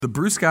The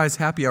Brew Skies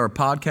Happy Hour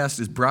podcast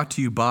is brought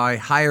to you by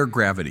Higher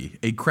Gravity,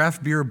 a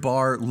craft beer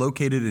bar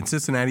located in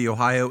Cincinnati,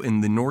 Ohio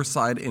in the North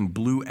Side and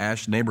Blue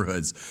Ash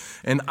neighborhoods.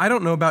 And I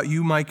don't know about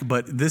you, Mike,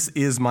 but this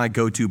is my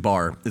go-to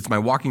bar. It's my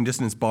walking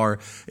distance bar.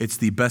 It's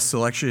the best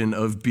selection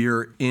of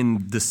beer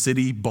in the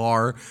city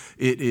bar.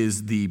 It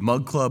is the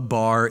Mug Club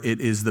bar. It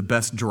is the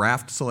best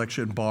draft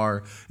selection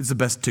bar. It's the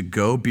best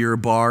to-go beer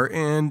bar.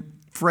 And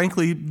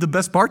frankly, the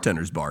best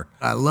bartender's bar.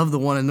 I love the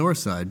one in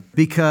Northside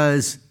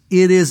because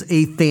it is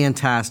a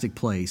fantastic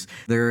place.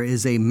 There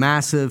is a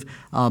massive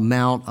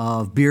amount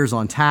of beers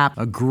on tap,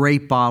 a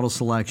great bottle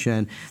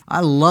selection. I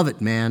love it,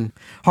 man.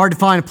 Hard to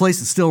find a place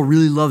that still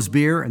really loves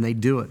beer, and they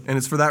do it. And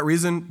it's for that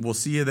reason, we'll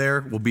see you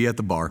there. We'll be at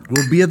the bar.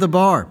 We'll be at the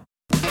bar.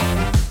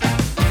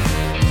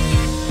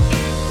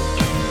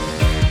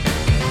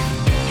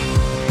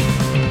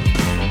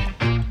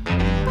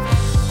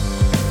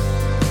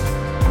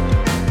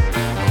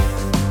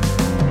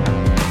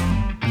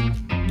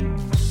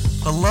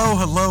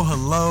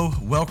 Hello.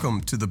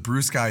 Welcome to the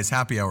Brew Skies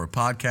Happy Hour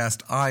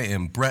podcast. I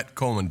am Brett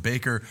Coleman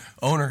Baker,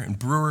 owner and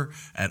brewer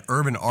at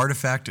Urban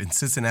Artifact in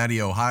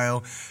Cincinnati,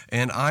 Ohio.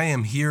 And I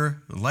am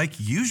here, like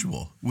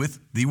usual, with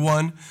the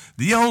one,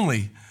 the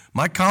only,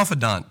 my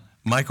confidant,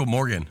 Michael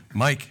Morgan.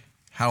 Mike,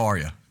 how are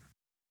you?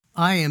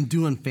 I am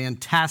doing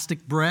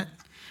fantastic, Brett.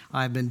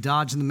 I've been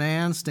dodging the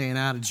man, staying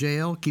out of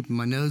jail, keeping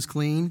my nose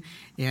clean,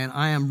 and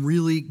I am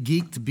really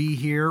geeked to be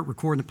here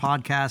recording the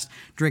podcast,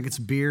 drinking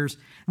some beers.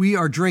 We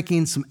are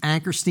drinking some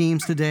Anchor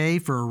Steams today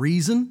for a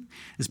reason.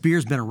 This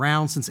beer's been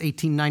around since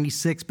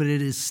 1896, but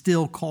it is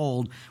still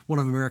called one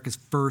of America's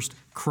first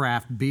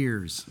craft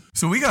beers.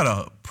 So we got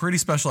a pretty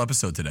special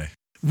episode today.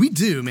 We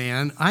do,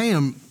 man. I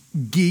am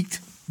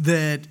geeked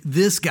that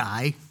this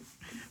guy,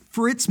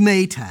 Fritz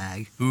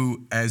Maytag,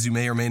 who, as you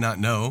may or may not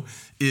know,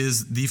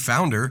 is the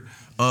founder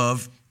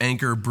of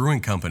Anchor Brewing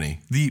Company,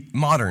 the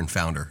modern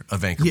founder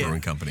of Anchor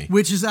Brewing Company.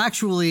 Which is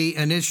actually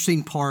an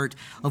interesting part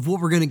of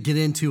what we're going to get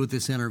into with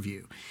this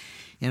interview.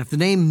 And if the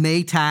name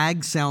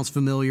Maytag sounds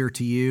familiar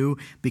to you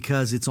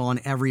because it's on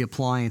every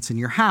appliance in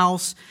your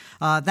house,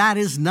 that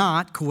is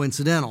not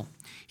coincidental.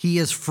 He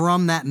is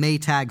from that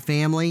Maytag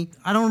family.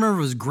 I don't remember if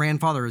it was his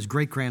grandfather or his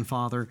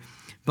great-grandfather,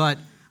 but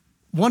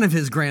one of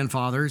his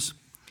grandfathers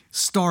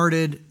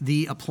started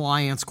the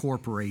Appliance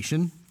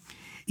Corporation.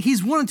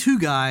 He's one of two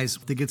guys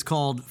that gets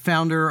called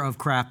founder of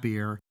craft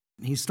beer.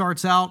 He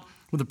starts out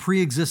with a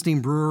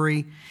pre-existing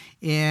brewery,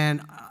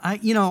 and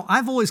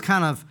I've always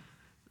kind of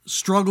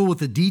struggled with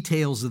the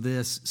details of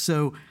this,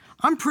 so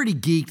I'm pretty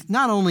geeked,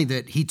 not only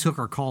that he took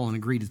our call and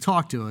agreed to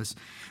talk to us,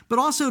 but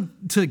also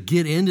to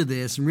get into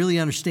this and really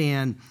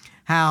understand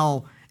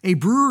how a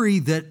brewery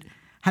that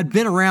had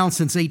been around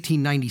since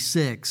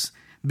 1896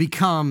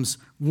 becomes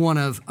one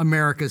of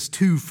America's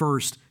two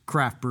first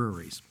craft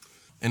breweries.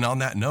 And on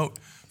that note,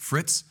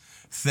 Fritz,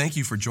 thank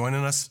you for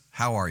joining us.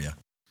 How are you?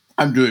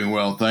 I'm doing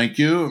well, thank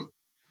you.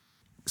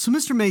 So,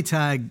 Mr.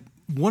 Maytag,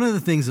 one of the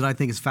things that I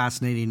think is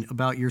fascinating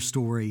about your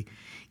story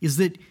is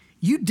that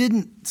you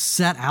didn't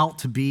set out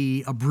to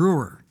be a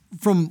brewer.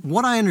 From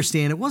what I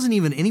understand, it wasn't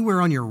even anywhere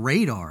on your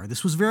radar.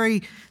 This was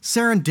very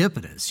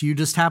serendipitous. You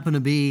just happened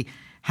to be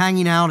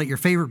hanging out at your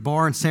favorite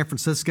bar in San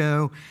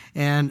Francisco,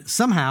 and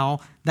somehow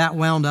that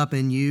wound up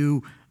in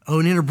you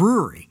owning a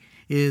brewery.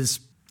 Is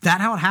that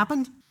how it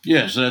happened?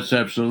 Yes, that's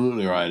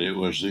absolutely right. It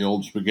was the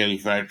old spaghetti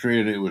factory,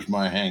 and it was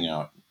my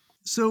hangout.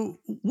 So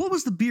what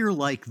was the beer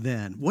like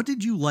then? What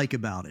did you like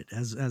about it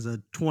as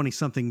a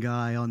 20-something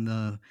guy on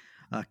the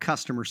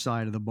customer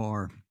side of the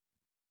bar?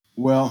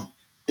 Well,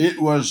 it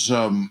was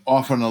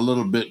often a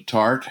little bit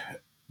tart,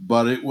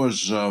 but it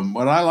was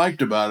what I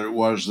liked about it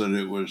was that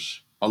it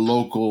was a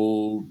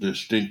local,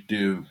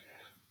 distinctive,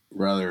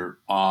 rather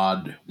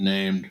odd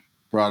named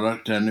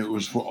product, and it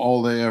was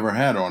all they ever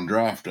had on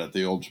draft at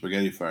the old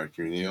spaghetti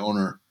factory. The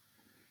owner,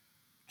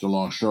 it's a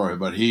long story,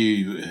 but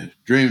he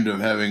dreamed of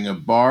having a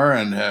bar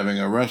and having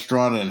a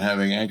restaurant and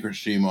having Anchor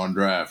Steam on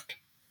draft.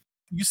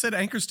 You said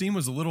Anchor Steam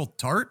was a little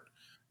tart?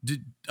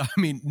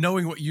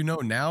 Knowing what you know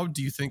now,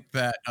 do you think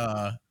that...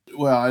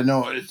 Well, I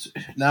know it's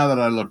now that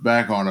I look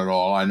back on it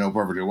all, I know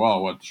perfectly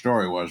well what the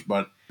story was,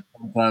 but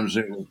sometimes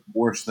it was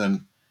worse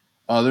than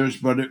others,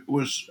 but it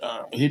was,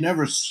 he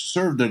never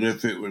served it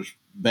if it was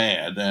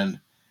bad. And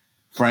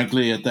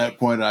frankly, at that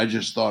point, I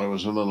just thought it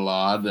was a little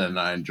odd and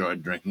I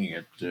enjoyed drinking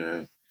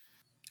it.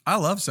 I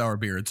love sour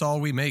beer. It's all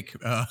we make.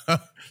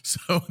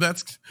 So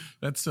that's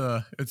it's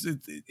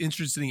an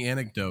interesting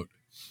anecdote.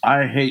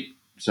 I hate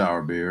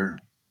sour beer.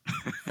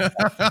 I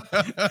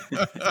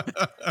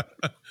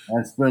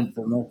spent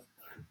the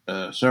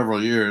next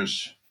several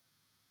years,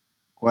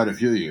 quite a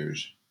few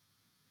years,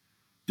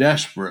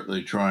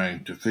 desperately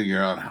trying to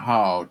figure out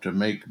how to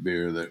make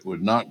beer that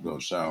would not go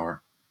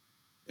sour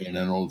in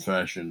an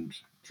old-fashioned,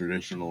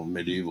 traditional,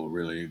 medieval,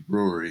 really,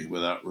 brewery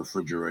without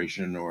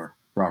refrigeration or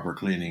proper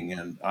cleaning.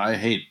 And I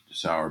hate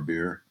sour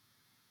beer.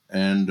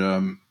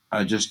 And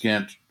I just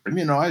can't,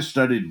 I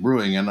studied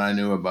brewing and I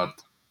knew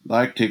about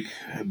lactic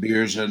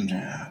beers,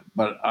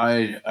 but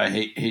I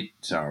hate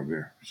sour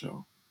beer.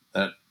 So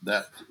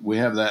that we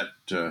have that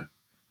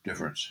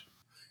difference.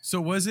 So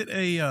was it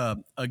a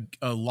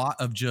lot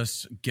of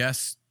just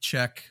guess,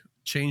 check,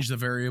 change the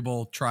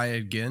variable, try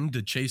again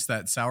to chase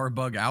that sour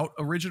bug out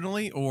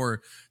originally,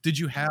 or did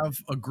you have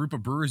a group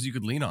of brewers you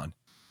could lean on?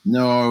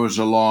 No, it was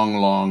a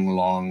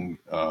long.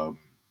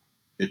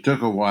 It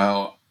took a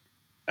while.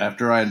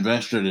 After I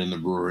invested in the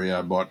brewery,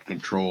 I bought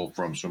control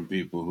from some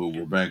people who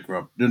were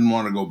bankrupt, didn't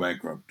want to go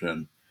bankrupt,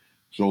 and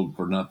sold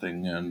for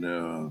nothing.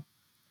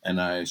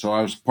 So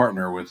I was a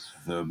partner with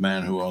the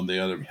man who owned the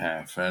other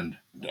half, and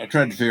I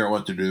tried to figure out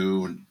what to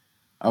do. And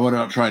I went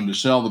out trying to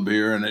sell the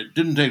beer, and it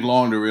didn't take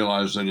long to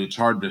realize that it's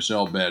hard to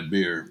sell bad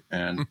beer.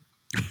 And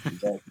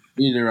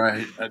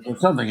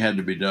something had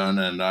to be done,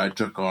 and I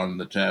took on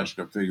the task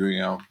of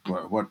figuring out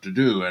what to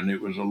do. And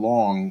it was a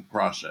long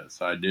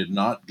process. I did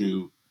not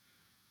do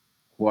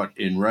what,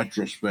 in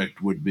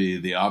retrospect, would be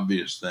the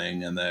obvious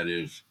thing, and that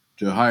is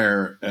to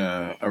hire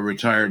a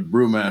retired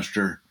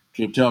brewmaster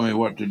to tell me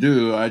what to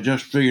do. I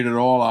just figured it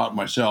all out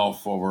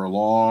myself over a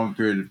long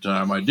period of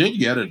time. I did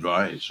get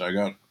advice. I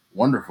got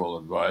wonderful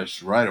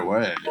advice right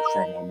away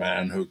from a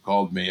man who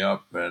called me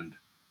up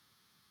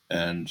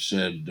and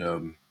said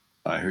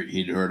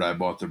he'd heard I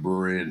bought the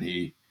brewery, and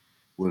he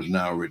was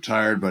now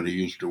retired, but he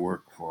used to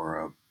work for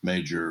a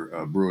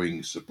major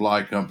brewing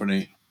supply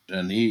company,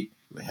 and he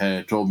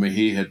had told me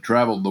he had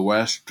traveled the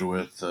West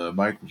with a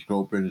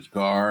microscope in his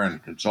car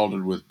and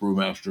consulted with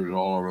brewmasters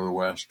all over the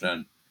West,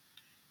 and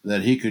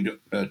that he could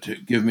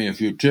give me a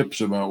few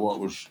tips about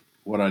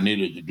what I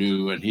needed to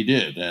do, and he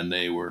did. And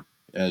they were,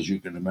 as you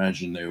can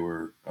imagine, they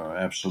were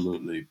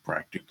absolutely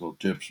practical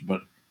tips.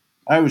 But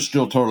I was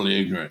still totally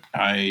ignorant.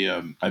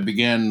 I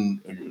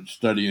began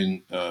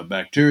studying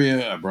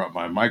bacteria. I brought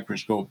my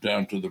microscope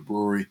down to the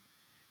brewery.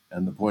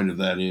 And the point of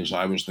that is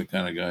I was the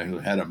kind of guy who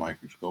had a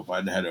microscope.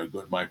 I'd had a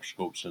good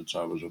microscope since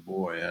I was a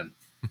boy. And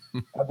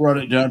I brought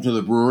it down to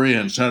the brewery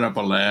and set up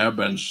a lab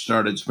and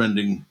started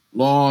spending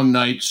long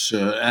nights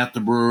at the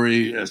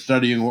brewery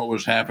studying what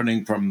was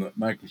happening from the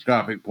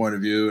microscopic point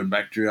of view and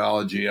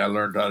bacteriology. I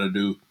learned how to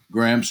do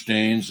gram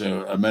stains.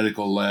 A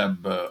medical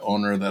lab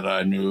owner that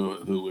I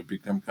knew who would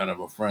become kind of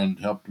a friend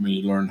helped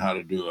me learn how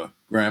to do a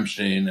gram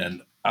stain.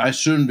 And I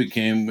soon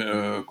became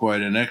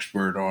quite an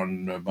expert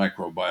on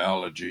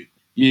microbiology,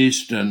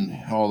 yeast,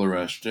 and all the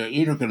rest.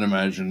 You can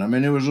imagine. I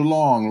mean, it was a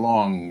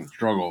long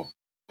struggle.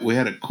 We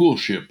had a cool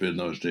ship in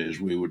those days.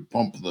 We would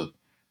pump the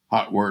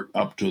hot wort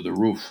up to the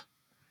roof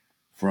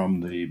from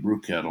the brew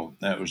kettle.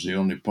 That was the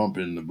only pump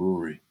in the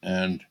brewery.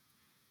 And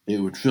it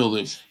would fill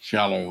this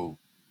shallow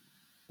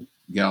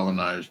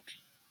galvanized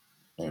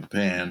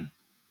pan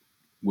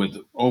with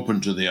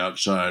open to the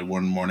outside.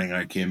 One morning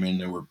I came in,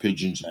 there were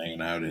pigeons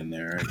hanging out in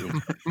there.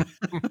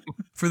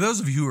 For those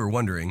of you who are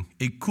wondering,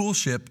 a cool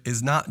ship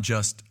is not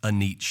just a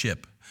neat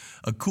ship.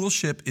 A cool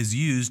ship is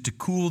used to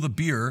cool the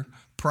beer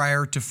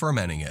prior to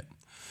fermenting it.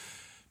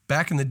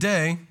 Back in the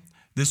day,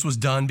 this was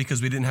done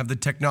because we didn't have the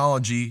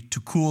technology to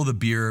cool the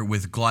beer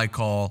with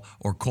glycol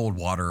or cold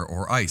water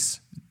or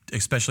ice,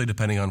 especially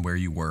depending on where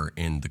you were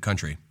in the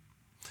country.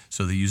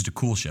 So they used a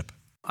cool ship.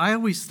 I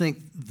always think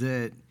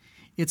that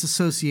it's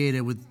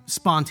associated with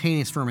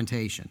spontaneous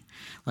fermentation,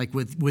 like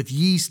with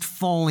yeast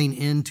falling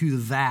into the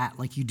vat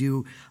like you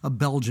do a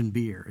Belgian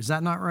beer. Is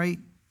that not right?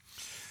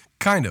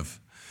 Kind of.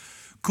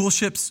 Cool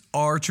ships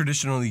are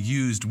traditionally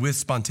used with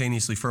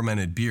spontaneously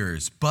fermented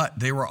beers, but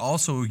they were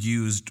also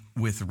used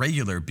with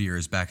regular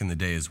beers back in the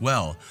day as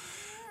well.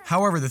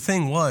 However, the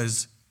thing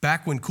was,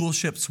 back when cool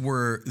ships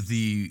were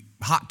the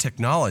hot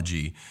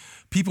technology,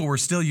 people were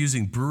still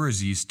using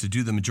brewer's yeast to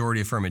do the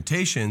majority of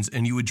fermentations,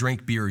 and you would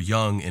drink beer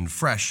young and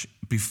fresh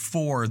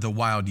before the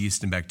wild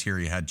yeast and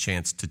bacteria had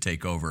chance to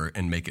take over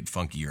and make it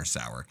funky or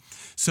sour.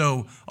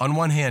 So on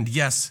one hand,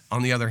 yes.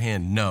 On the other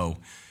hand, no.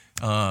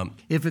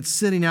 If it's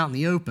sitting out in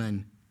the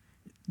open,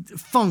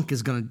 funk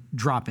is going to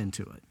drop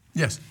into it.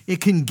 Yes.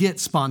 It can get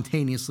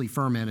spontaneously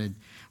fermented,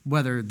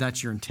 whether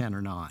that's your intent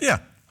or not. Yeah.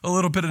 A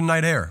little bit of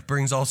night air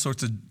brings all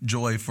sorts of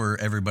joy for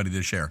everybody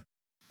to share.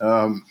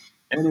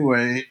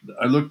 Anyway,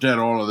 I looked at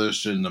all of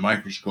this in the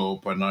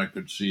microscope, and I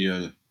could see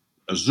a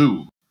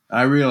zoo.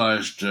 I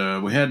realized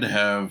we had to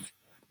have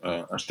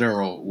a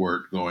sterile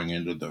wort going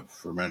into the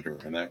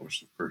fermenter, and that was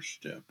the first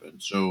step.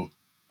 And so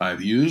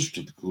I've used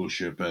the cool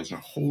ship as a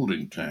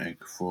holding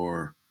tank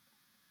for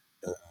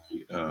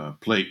a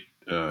plate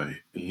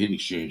heat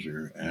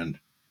exchanger, and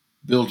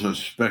built a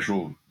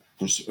special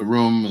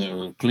room,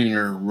 a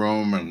cleaner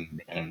room,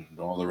 and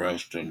all the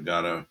rest, and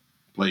got a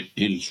plate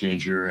heat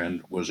exchanger,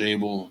 and was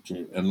able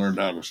to, and learned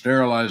how to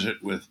sterilize it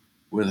with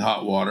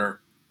hot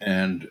water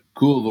and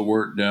cool the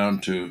wort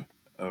down to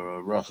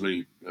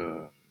roughly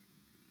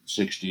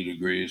 60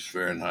 degrees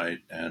Fahrenheit,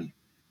 and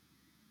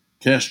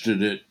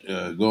tested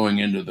it going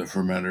into the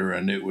fermenter,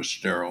 and it was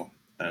sterile.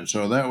 And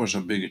so that was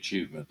a big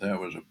achievement. That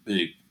was a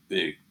big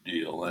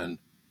deal. And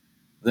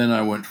then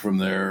I went from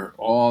there,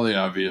 all the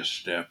obvious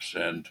steps,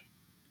 and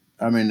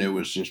I mean, it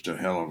was just a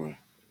hell of a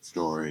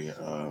story.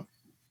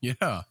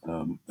 Yeah.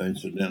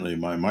 Incidentally,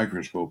 my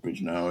microscope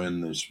is now in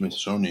the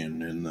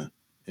Smithsonian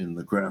in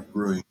the craft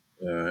brewing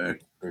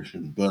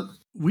exhibition. But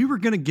we were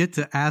going to get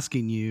to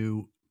asking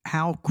you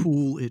how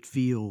cool it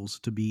feels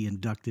to be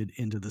inducted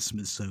into the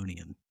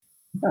Smithsonian.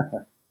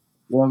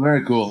 Well,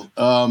 very cool.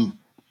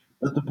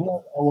 But the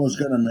point I was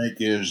going to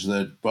make is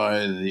that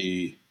by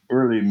the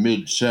early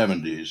mid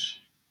 70s,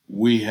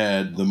 we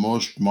had the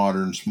most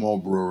modern small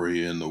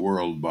brewery in the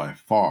world by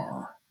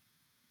far.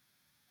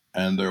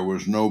 And there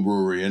was no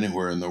brewery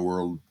anywhere in the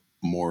world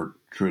more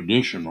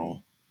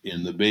traditional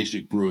in the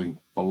basic brewing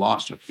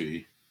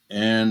philosophy.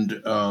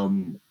 And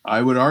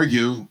I would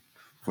argue,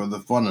 for the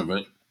fun of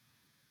it,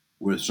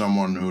 with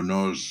someone who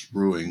knows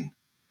brewing,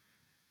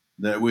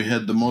 that we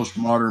had the most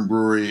modern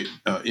brewery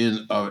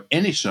in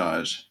any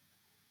size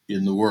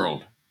in the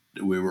world.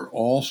 We were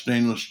all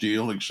stainless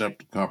steel except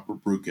the copper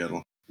brew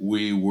kettle.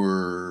 We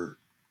were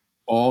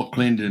all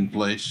cleaned in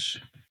place,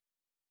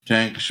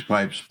 tanks,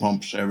 pipes,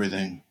 pumps,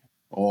 everything,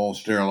 all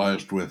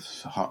sterilized with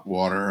hot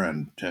water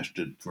and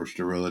tested for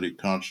sterility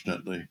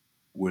constantly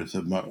with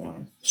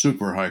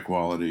super high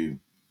quality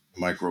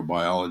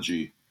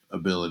microbiology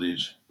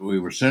abilities. We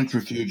were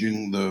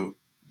centrifuging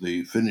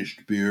the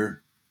finished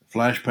beer,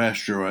 flash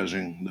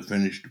pasteurizing the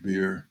finished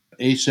beer,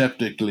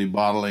 aseptically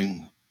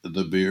bottling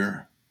the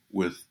beer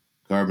with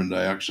carbon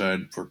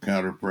dioxide for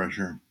counter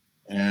pressure,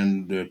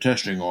 and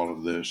testing all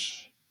of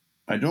this.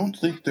 I don't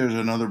think there's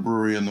another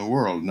brewery in the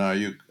world. Now,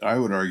 I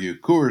would argue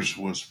Coors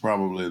was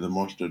probably the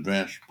most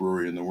advanced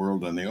brewery in the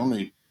world, and the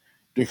only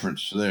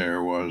difference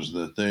there was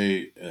that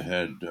they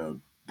had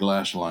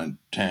glass-lined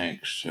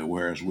tanks,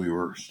 whereas we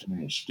were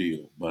stainless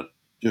steel. But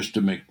just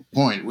to make the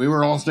point, we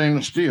were all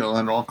stainless steel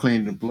and all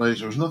cleaned in place.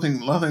 There was nothing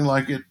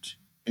like it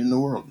in the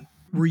world.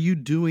 Were you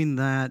doing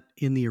that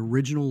in the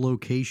original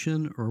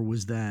location, or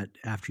was that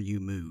after you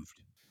moved?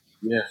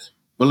 Yes.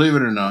 Believe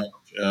it or not,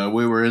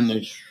 we were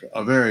in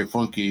a very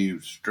funky,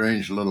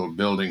 strange little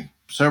building.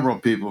 Several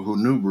people who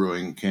knew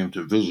brewing came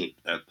to visit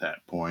at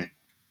that point.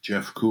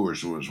 Jeff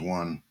Coors was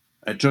one.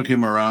 I took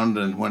him around,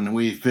 and when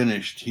we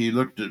finished, he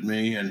looked at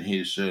me and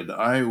he said,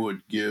 "I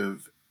would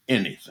give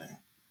anything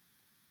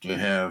to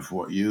have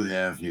what you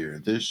have here.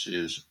 This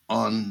is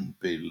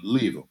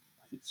unbelievable,"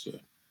 he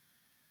said.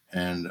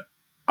 And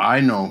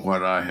I know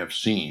what I have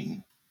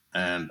seen,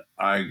 and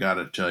I got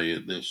to tell you,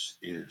 this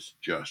is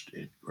just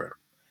incredible.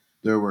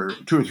 There were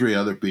two or three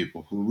other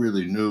people who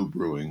really knew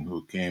brewing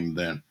who came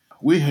then.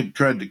 We had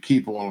tried to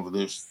keep all of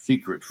this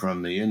secret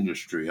from the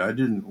industry. I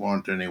didn't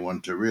want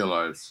anyone to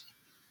realize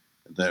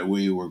that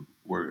we were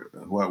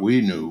what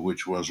we knew,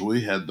 which was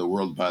we had the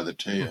world by the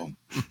tail.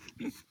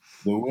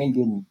 The world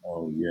didn't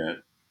know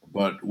yet,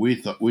 but we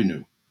thought we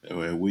knew.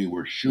 We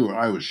were sure.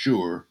 I was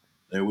sure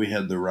that we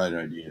had the right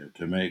idea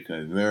to make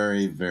a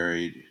very,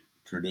 very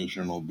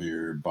traditional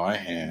beer by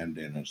hand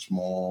in a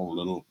small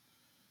little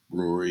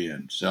brewery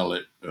and sell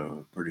it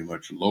pretty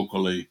much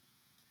locally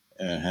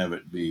and have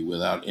it be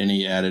without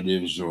any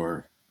additives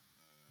or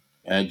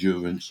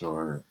adjuvants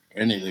or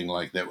anything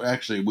like that.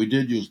 Actually, we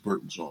did use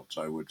Burton salts,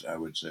 I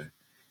would say.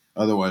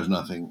 Otherwise,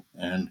 nothing.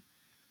 And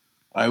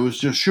I was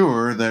just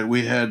sure that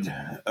we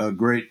had a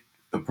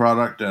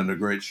product and a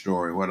great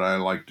story. What I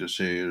like to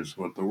say is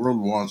what the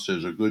world wants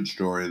is a good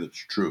story that's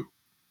true.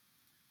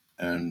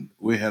 And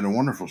we had a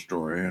wonderful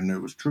story, and it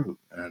was true.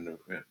 And a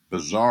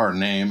bizarre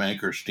name,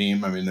 Anchor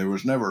Steam. I mean, there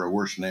was never a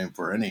worse name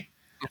for any.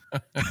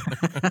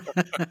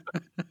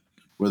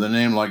 With a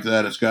name like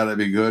that, it's got to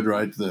be good,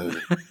 right?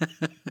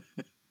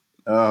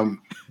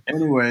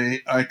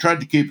 Anyway, I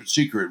tried to keep it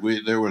secret.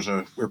 There was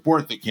a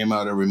report that came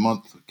out every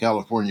month,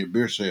 California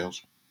beer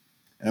sales,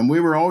 and we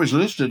were always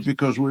listed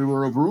because we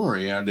were a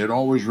brewery, and it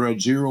always read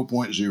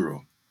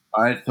 0.0.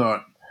 I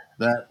thought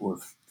that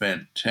was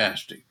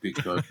fantastic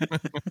because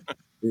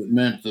it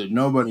meant that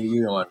nobody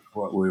realized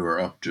what we were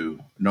up to.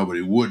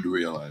 Nobody would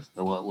realize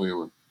what we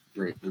were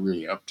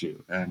really up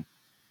to. And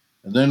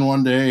then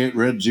one day it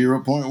read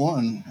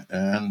 0.1,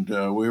 and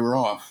we were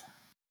off.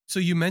 So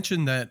you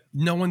mentioned that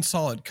no one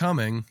saw it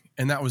coming,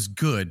 and that was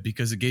good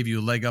because it gave you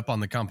a leg up on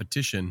the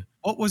competition.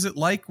 What was it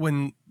like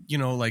when,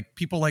 like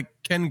people like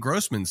Ken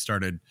Grossman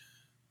started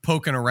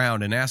poking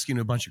around and asking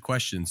a bunch of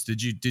questions?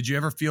 Did you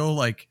ever feel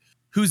like,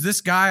 who's this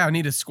guy? I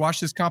need to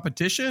squash this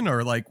competition?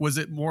 Or like, was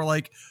it more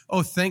like,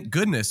 oh, thank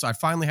goodness, I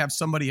finally have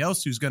somebody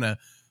else who's going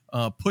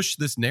to push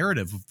this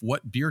narrative of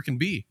what beer can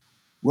be?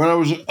 Well, it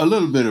was a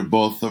little bit of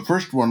both. The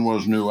first one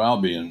was New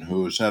Albion,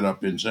 who set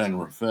up in San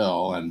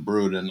Rafael and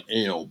brewed an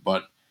ale,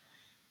 but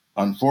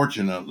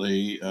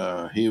unfortunately,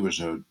 he was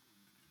a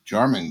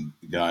charming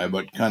guy,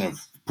 but kind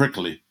of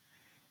prickly.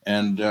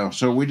 And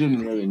so we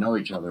didn't really know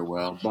each other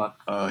well. But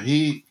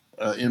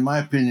in my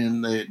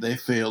opinion, they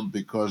failed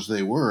because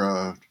they were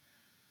a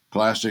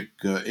classic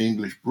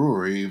English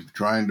brewery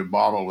trying to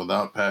bottle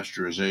without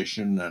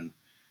pasteurization. And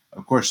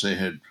of course, they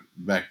had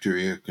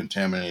bacteria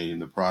contaminating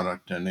the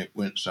product, and it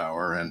went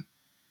sour. And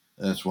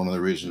that's one of the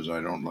reasons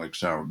I don't like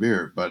sour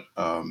beer. But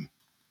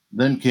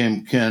then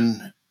came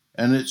Ken,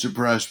 and it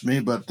surprised me.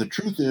 But the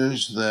truth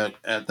is that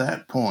at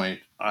that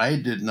point, I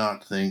did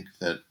not think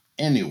that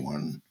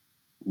anyone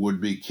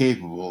would be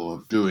capable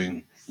of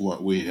doing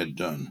what we had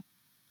done.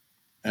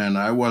 And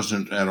I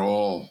wasn't at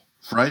all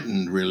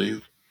frightened,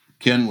 really.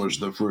 Ken was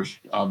the first,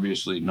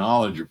 obviously,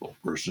 knowledgeable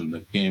person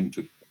that came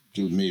to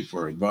to me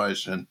for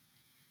advice, and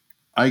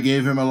I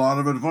gave him a lot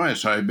of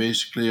advice. I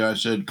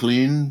said,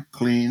 clean,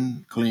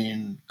 clean,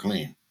 clean,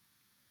 clean.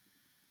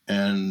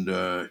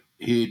 And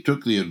he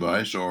took the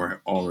advice,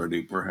 or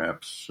already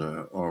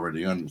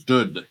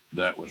understood that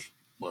that was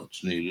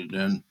what's needed.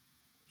 And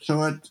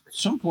so at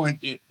some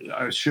point,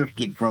 I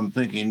shifted from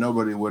thinking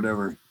nobody would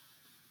ever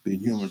be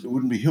human, it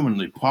wouldn't be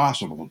humanly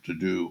possible to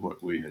do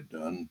what we had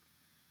done,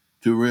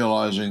 to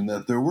realizing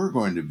that there were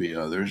going to be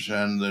others,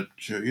 and that,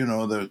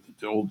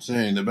 the old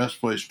saying, the best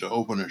place to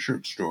open a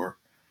shirt store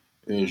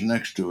is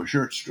next to a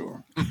shirt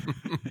store.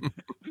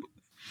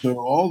 So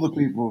all the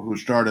people who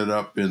started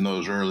up in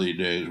those early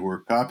days were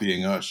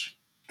copying us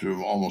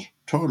to almost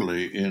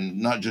totally,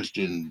 in not just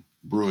in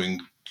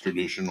brewing,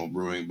 traditional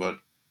brewing, but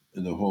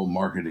in the whole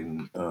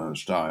marketing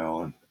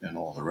style and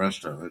all the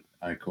rest of it.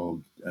 I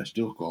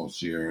still call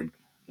Sierra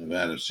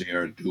Nevada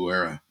Sierra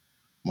Duera,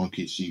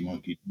 monkey see,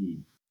 monkey do.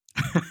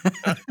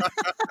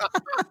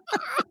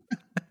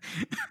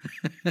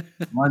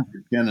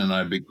 Ken and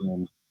I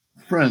became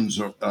friends,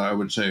 I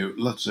would say,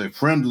 let's say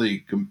friendly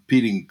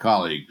competing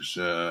colleagues.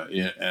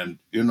 And,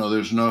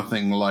 there's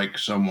nothing like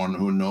someone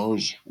who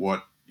knows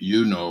what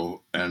you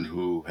know and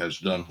who has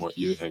done what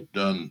you have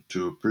done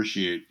to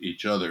appreciate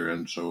each other.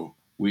 And so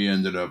we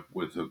ended up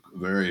with a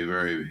very,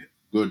 very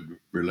good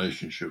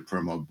relationship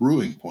from a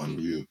brewing point of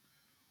view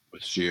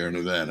with Sierra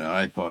Nevada.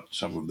 I thought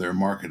some of their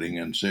marketing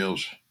and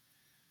sales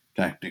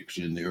tactics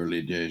in the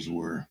early days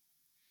were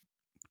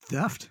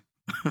theft.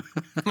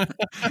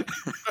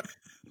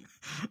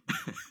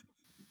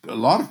 A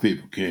lot of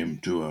people came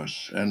to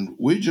us, and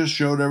we just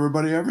showed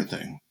everybody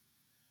everything.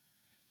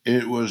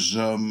 It was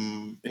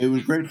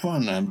great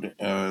fun,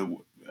 and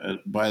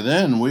by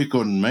then we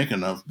couldn't make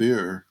enough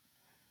beer,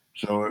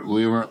 so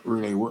we weren't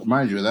really.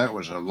 Mind you, that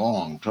was a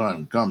long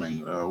time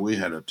coming. We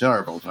had a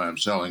terrible time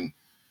selling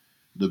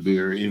the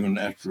beer, even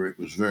after it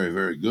was very,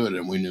 very good,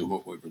 and we knew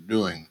what we were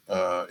doing.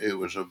 It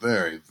was a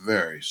very,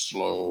 very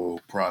slow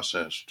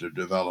process to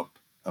develop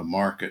a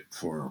market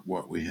for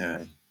what we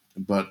had.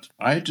 But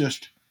I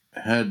just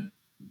had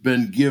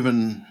been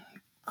given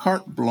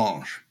carte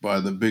blanche by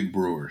the big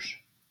brewers.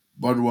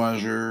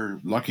 Budweiser,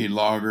 Lucky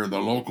Lager, the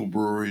local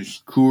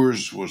breweries.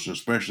 Coors was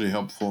especially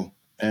helpful.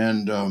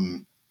 And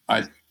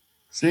I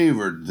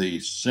savored the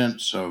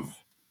sense of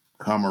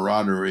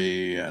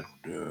camaraderie and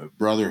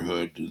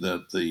brotherhood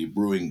that the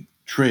brewing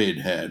trade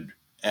had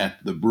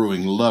at the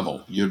brewing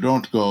level.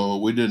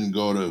 We didn't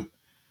go to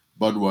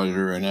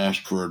Budweiser and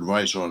ask for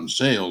advice on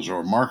sales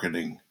or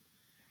marketing.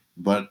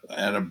 But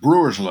at a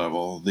brewer's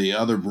level, the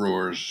other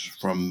brewers,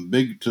 from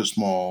big to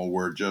small,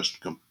 were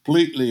just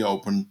completely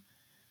open,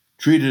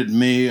 treated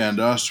me and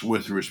us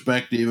with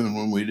respect, even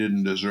when we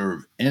didn't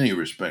deserve any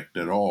respect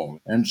at all.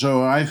 And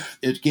so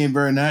it came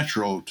very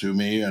natural to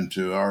me and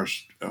to our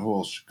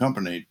whole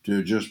company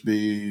to just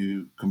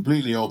be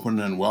completely open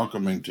and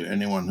welcoming to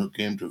anyone who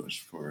came to us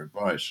for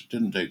advice. It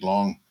didn't take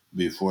long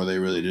before they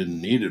really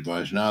didn't need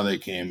advice. Now they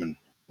came and,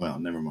 well,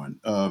 never mind.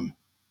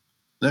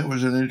 That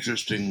was an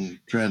interesting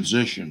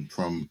transition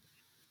from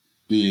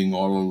being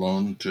all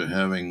alone to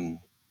having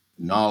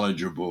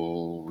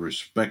knowledgeable,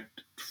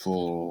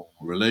 respectful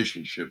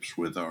relationships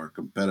with our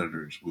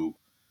competitors, who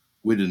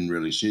we didn't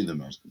really see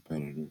them as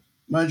competitors.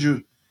 Mind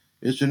you,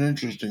 it's an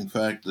interesting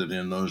fact that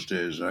in those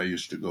days I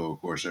used to go, of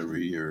course,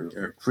 every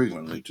year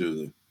frequently to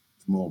the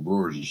Small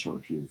Brewers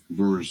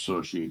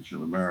Association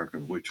of America,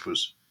 which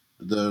was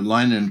the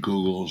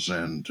Leinenkugels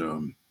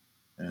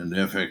and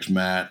FX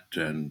Matt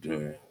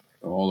and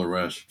all the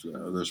rest,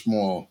 the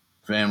small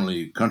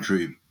family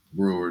country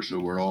brewers who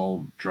were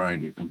all trying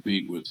to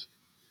compete with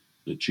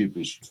the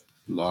cheapest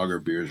lager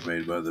beers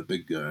made by the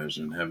big guys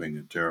and having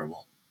a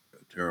terrible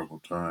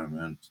time.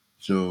 And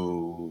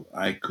so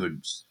I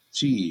could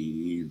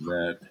see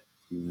that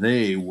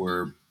they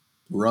were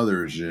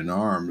brothers in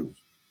arms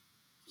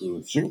to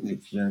a certain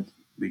extent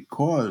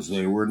because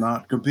they were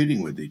not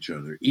competing with each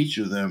other. Each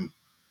of them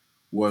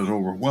was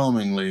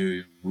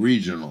overwhelmingly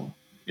regional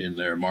in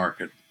their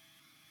market,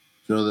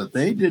 so that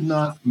they did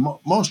not,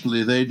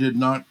 mostly they did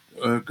not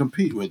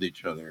compete with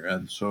each other.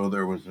 And so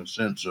there was a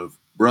sense of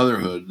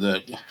brotherhood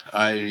that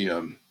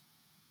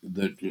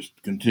that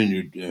just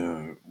continued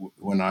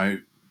when I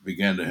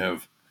began to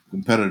have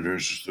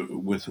competitors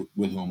with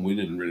whom we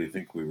didn't really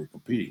think we were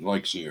competing,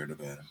 like Sierra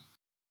Nevada.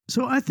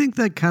 So I think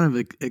that kind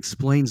of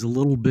explains a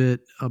little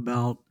bit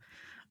about,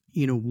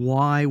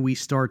 why we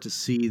start to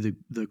see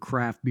the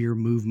craft beer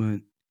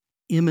movement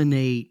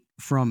emanate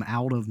from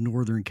out of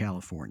Northern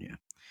California.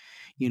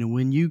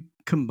 When you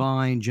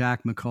combine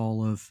Jack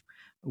McAuliffe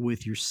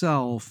with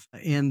yourself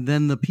and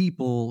then the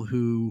people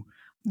who,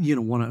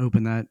 want to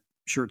open that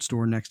shirt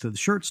store next to the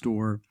shirt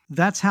store,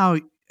 that's how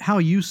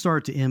you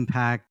start to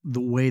impact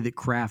the way that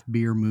craft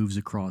beer moves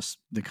across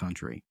the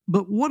country.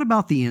 But what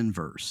about the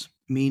inverse?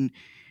 I mean,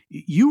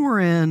 you were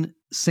in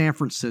San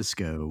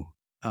Francisco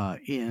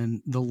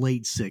in the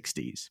late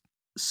 60s.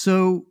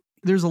 So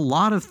there's a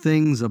lot of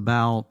things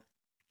about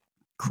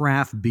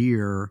craft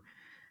beer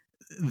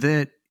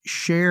that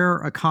share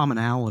a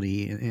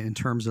commonality in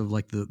terms of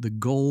like the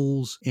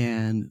goals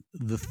and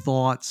the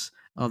thoughts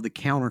of the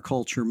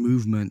counterculture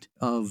movement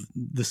of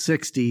the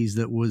 60s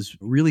that was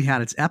really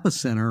had its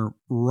epicenter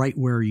right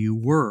where you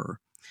were.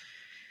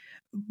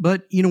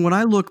 But, when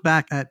I look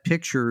back at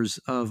pictures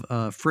of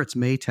Fritz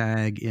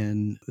Maytag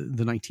in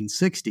the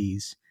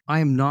 1960s, I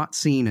am not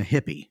seeing a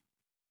hippie.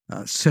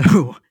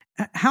 So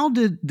how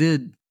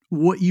did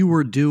what you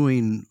were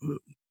doing,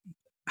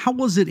 how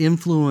was it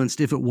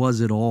influenced, if it was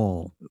at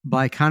all,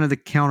 by kind of the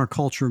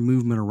counterculture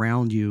movement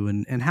around you?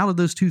 And how did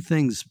those two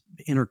things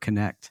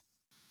interconnect?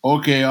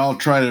 Okay, I'll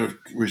try to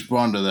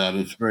respond to that.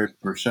 It's very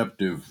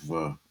perceptive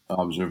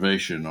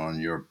observation on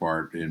your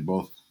part in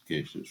both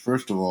cases.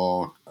 First of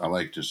all, I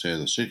like to say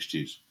the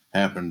 60s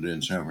happened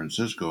in San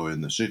Francisco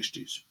in the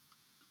 60s.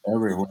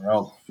 Everywhere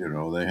else,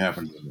 they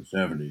happened in the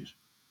 70s.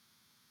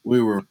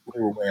 We were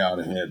way out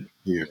ahead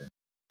here.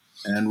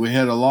 And we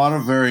had a lot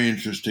of very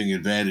interesting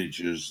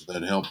advantages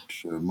that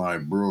helped my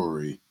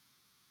brewery.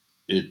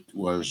 It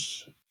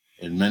was,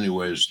 in many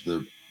ways,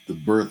 the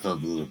birth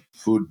of the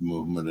food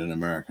movement in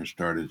America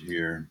started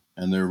here.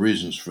 And there are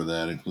reasons for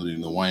that,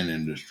 including the wine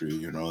industry.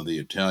 The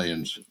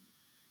Italians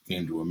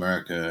came to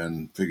America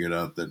and figured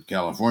out that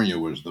California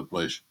was the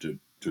place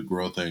to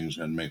grow things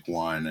and make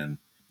wine. And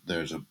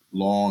there's a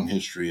long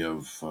history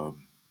of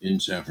in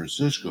San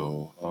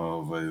Francisco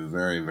of a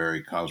very,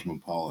 very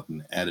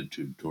cosmopolitan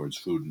attitude towards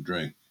food and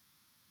drink.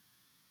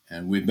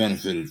 And we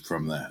benefited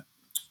from that.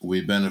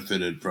 We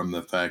benefited from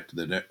the fact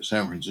that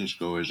San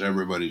Francisco is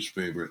everybody's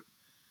favorite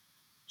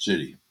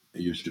city.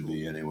 It used to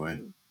be anyway.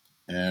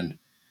 And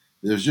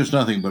there's just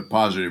nothing but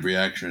positive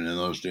reaction in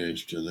those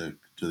days to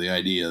the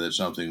idea that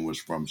something was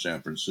from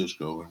San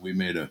Francisco. And we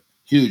made a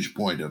huge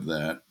point of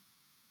that.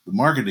 The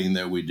marketing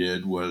that we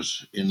did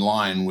was in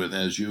line with,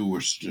 as you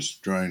were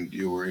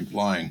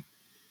implying,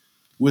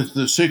 with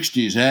the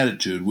 60s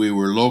attitude. We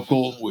were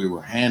local, we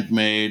were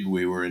handmade,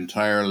 we were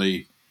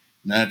entirely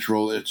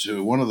natural. It's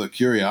one of the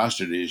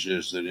curiosities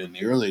is that in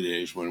the early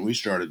days when we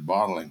started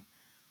bottling,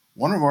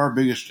 one of our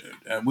biggest,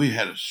 we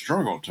had a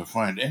struggle to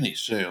find any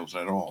sales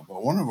at all,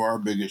 but one of our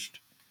biggest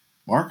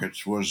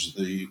markets was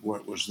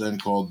what was then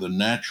called the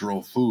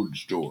natural food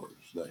stores,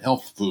 the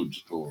health food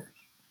stores.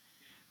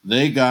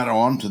 They got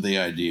on to the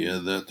idea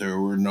that there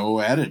were no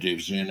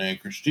additives in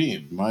Anchor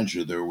Steam. Mind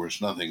you, there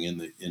was nothing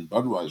in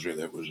Budweiser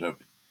that was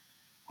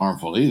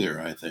harmful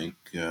either, I think,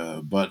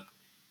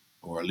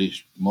 or at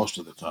least most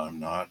of the time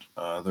not.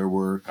 There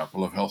were a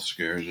couple of health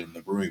scares in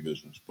the brewing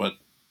business. But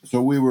so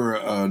we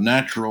were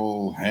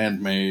natural,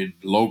 handmade,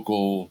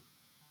 local,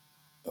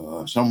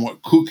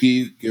 somewhat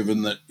kooky,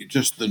 given that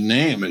just the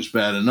name is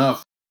bad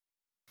enough.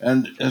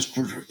 And as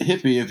for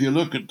hippie, if you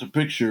look at the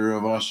picture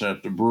of us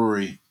at the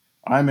brewery,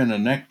 I'm in a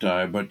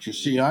necktie, but you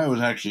see, I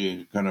was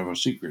actually kind of a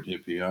secret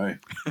hippie.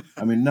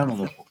 I mean, none of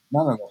us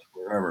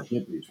were ever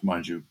hippies,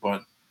 mind you,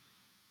 but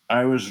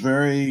I was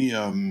very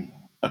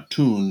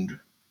attuned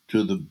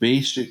to the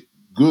basic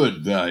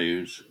good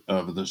values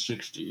of the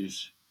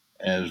 60s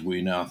as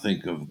we now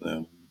think of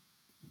them.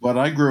 But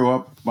I grew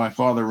up, my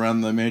father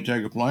ran the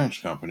Maytag Appliance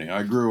Company.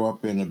 I grew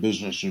up in a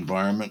business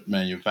environment.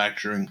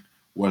 Manufacturing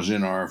was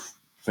in our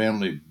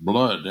family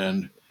blood,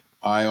 and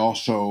I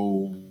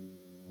also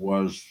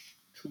was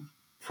too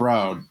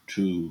proud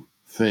to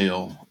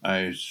fail.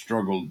 I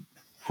struggled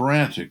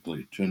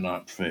frantically to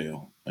not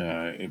fail.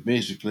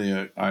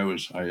 Basically, I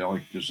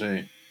like to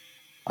say,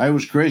 I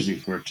was crazy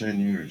for 10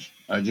 years.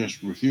 I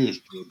just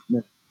refused to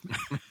admit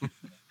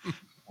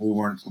we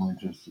weren't going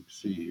to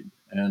succeed.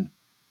 And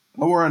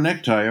I wore a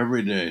necktie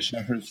every day.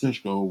 San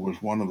Francisco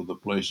was one of the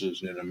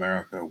places in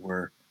America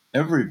where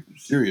every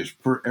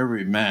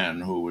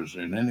man who was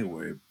in any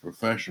way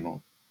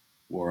professional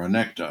wore a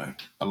necktie.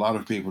 A lot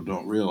of people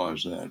don't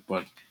realize that.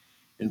 But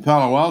in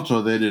Palo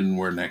Alto, they didn't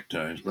wear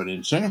neckties. But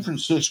in San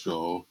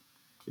Francisco,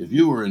 if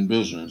you were in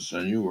business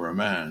and you were a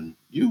man,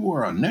 you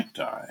wore a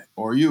necktie,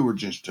 or you were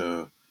just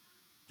a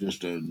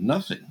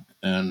nothing.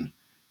 And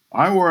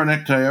I wore a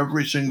necktie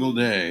every single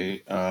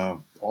day,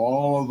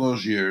 all of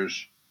those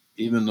years,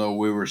 even though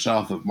we were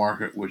south of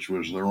Market, which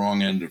was the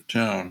wrong end of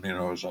town. It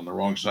was on the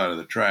wrong side of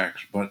the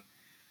tracks. But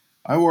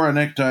I wore a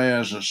necktie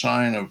as a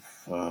sign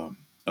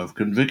of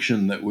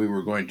conviction that we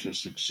were going to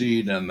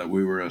succeed and that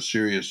we were a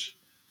serious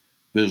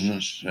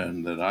business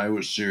and that I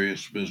was a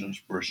serious business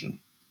person.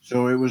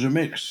 So it was a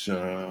mix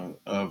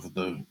of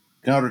the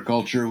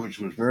counterculture, which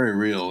was very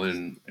real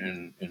in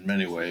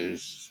many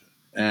ways,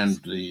 and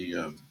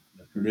the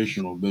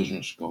traditional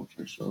business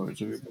culture. So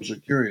it was a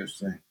curious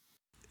thing.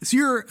 So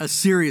you're a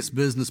serious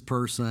business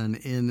person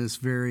in this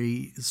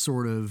very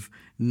sort of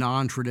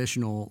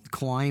non-traditional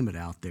climate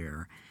out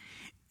there.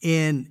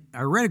 And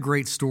I read a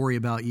great story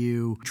about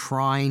you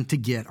trying to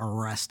get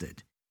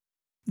arrested.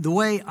 The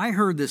way I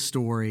heard this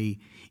story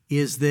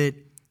is that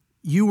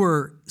you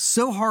were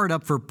so hard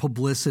up for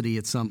publicity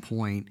at some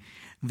point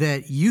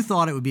that you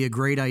thought it would be a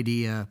great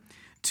idea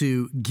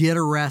to get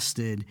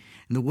arrested.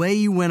 And the way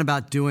you went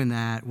about doing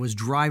that was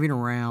driving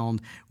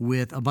around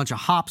with a bunch of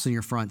hops in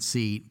your front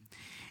seat.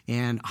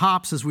 And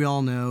hops, as we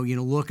all know,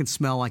 look and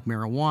smell like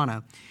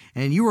marijuana.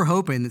 And you were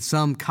hoping that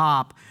some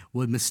cop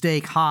would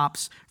mistake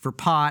hops for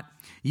pot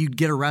you'd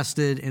get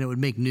arrested and it would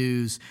make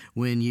news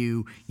when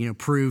you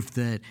proved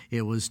that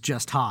it was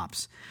just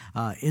hops.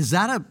 Is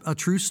that a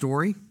true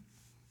story?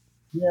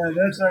 Yeah,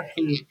 that's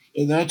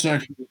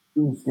actually a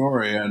true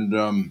story.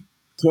 And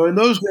so in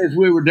those days,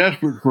 we were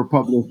desperate for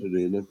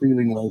publicity. The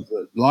feeling was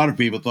that a lot of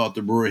people thought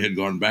the brewery had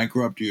gone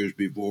bankrupt years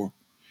before.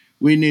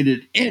 We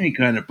needed any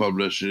kind of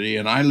publicity,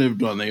 and I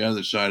lived on the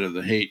other side of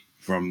the Haight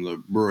from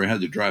the brewery. I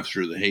had to drive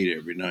through the Haight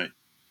every night,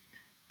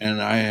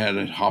 and I had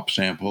a hop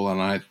sample, and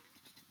I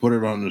put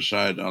it on the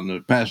side on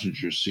the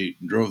passenger seat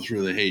and drove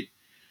through the Haight,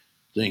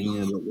 thinking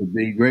that it would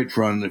be great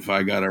fun if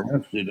I got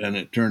arrested, and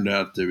it turned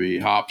out to be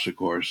hops, of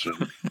course.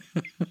 And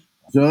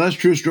so that's a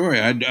true story.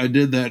 I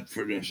did that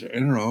for, I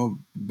don't know,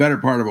 better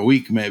part of a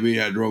week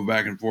maybe. I drove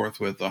back and forth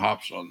with the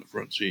hops on the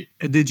front seat.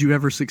 And did you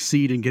ever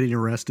succeed in getting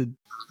arrested?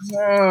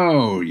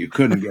 No, you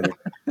couldn't get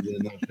arrested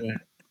in those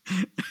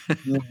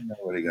days.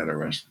 Nobody got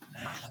arrested.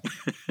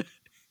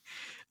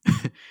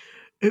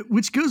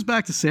 Which goes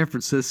back to San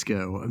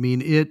Francisco. I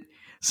mean,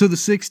 so the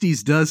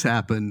 60s does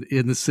happen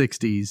in the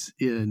 60s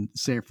in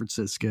San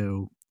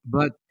Francisco,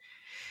 but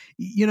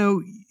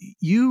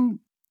you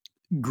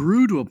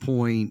grew to a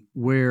point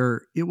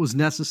where it was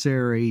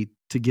necessary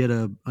to get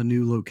a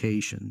new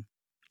location.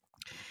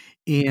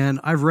 And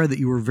I've read that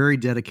you were very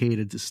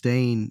dedicated to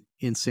staying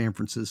in San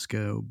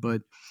Francisco,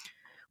 but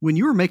when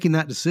you were making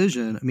that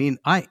decision, I mean,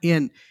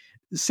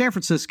 San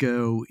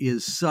Francisco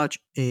is such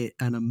an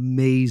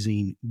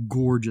amazing,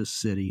 gorgeous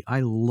city. I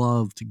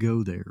love to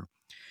go there.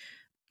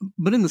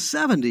 But in the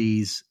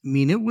 70s, I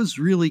mean, it was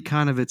really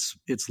kind of its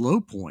low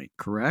point,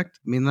 correct?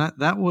 I mean,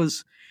 that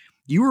was,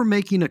 you were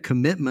making a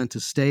commitment to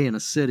stay in a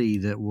city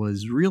that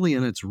was really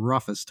in its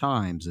roughest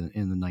times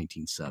in the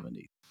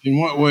 1970s. In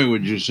what way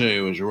would you say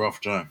it was a rough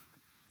time?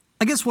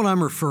 I guess what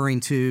I'm referring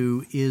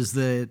to is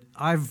that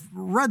I've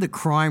read the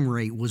crime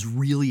rate was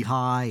really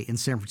high in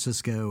San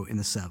Francisco in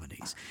the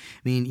 70s. I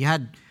mean, you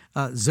had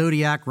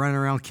Zodiac running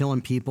around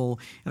killing people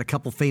and a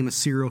couple famous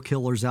serial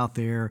killers out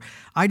there.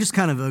 I just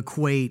kind of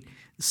equate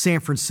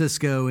San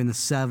Francisco in the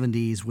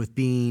 70s with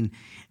being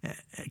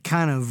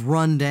kind of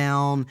run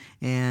down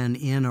and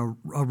in a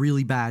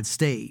really bad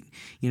state.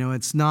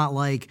 It's not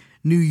like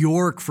New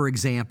York, for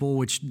example,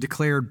 which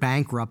declared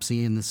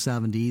bankruptcy in the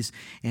 70s,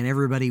 and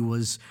everybody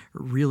was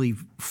really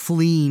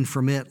fleeing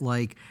from it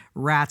like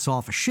rats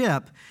off a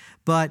ship.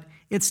 But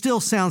it still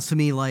sounds to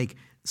me like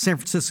San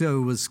Francisco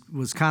was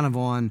kind of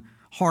on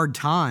hard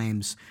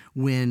times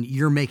when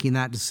you're making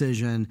that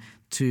decision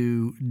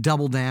to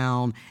double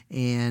down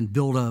and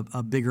build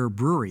a bigger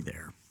brewery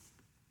there.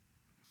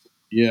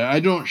 Yeah,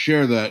 I don't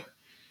share that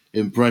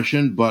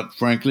impression, but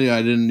frankly,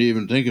 I didn't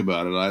even think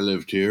about it. I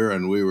lived here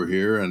and we were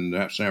here, and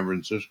that San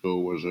Francisco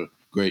was a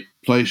great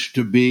place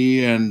to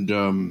be. And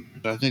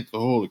I think the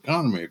whole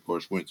economy, of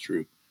course, went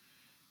through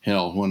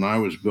hell. When I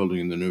was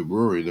building the new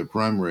brewery, the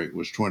prime rate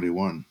was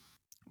 21.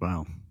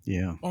 Wow.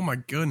 Yeah. Oh my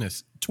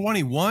goodness.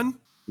 21?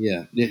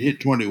 Yeah, it hit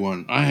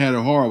 21. I had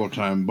a horrible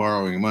time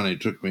borrowing money.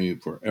 It took me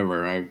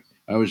forever.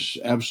 I was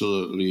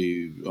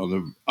absolutely on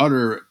the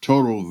utter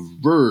total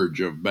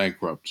verge of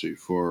bankruptcy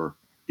for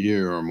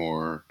year or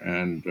more,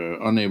 and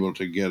unable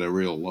to get a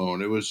real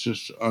loan. It was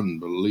just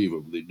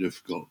unbelievably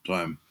difficult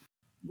time.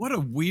 What a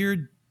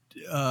weird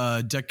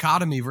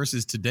dichotomy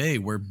versus today,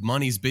 where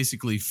money's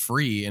basically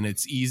free and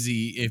it's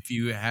easy if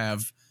you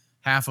have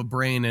half a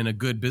brain and a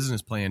good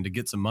business plan to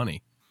get some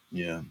money.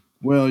 Yeah.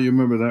 Well, you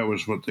remember that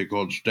was what they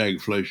called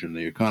stagflation.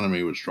 The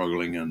economy was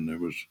struggling and there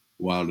was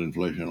wild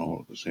inflation all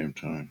at the same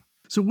time.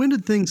 So when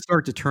did things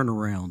start to turn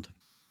around?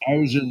 I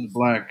was in the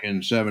black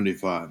in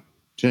 75,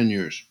 10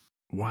 years.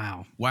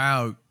 Wow.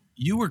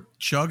 You were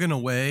chugging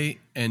away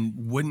and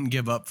wouldn't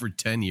give up for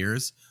 10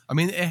 years. I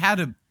mean, there had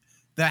to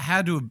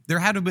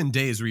have been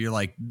days where you're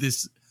like,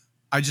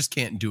 I just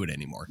can't do it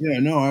anymore. Yeah,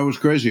 no, I was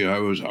crazy. I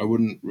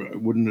wouldn't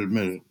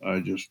admit it.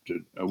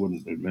 I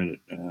wouldn't admit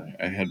it.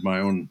 I had my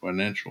own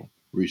financial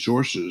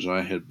resources.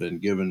 I had been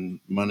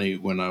given money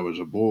when I was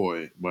a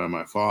boy by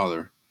my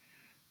father.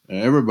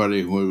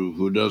 Everybody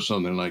who does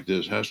something like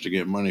this has to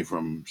get money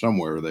from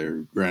somewhere,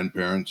 their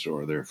grandparents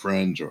or their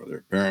friends or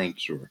their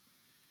parents or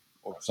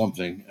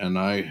something. And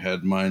I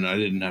had mine. I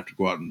didn't have to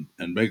go out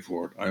and beg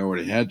for it. I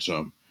already had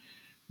some,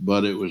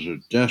 but it was a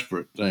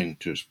desperate thing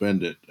to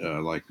spend it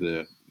like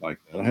that. I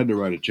had to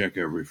write a check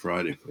every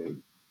Friday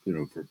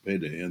for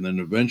payday, and then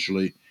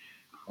eventually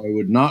I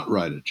would not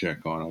write a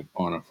check on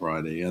a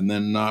Friday, and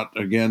then not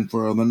again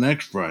for the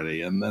next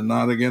Friday, and then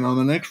not again on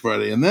the next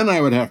Friday, and then I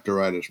would have to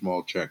write a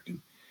small check.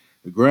 And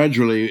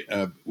gradually,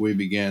 we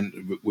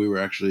were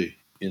actually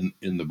in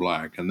the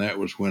black, and that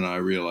was when I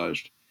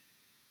realized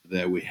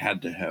that we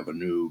had to have a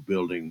new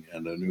building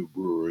and a new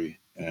brewery,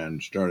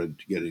 and started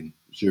getting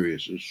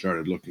serious and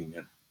started looking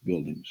at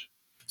buildings.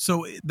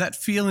 So that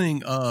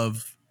feeling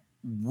of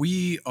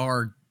we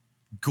are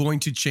going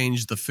to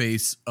change the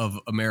face of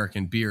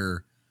American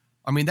beer,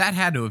 I mean, that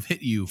had to have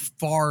hit you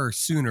far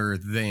sooner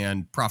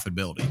than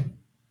profitability.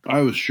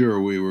 I was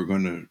sure we were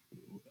going to.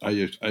 I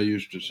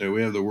used to say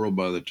we have the world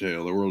by the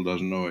tail. The world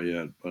doesn't know it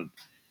yet. But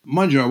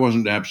mind you, I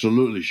wasn't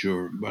absolutely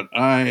sure. But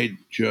I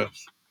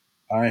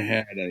I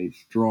had a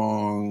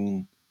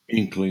strong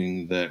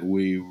inkling that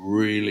we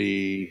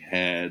really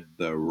had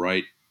the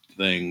right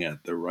thing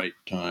at the right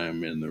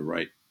time in the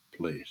right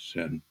place.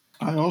 And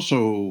I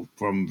also,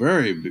 from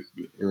very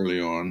early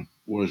on,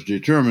 was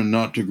determined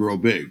not to grow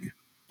big.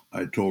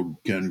 I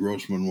told Ken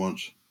Grossman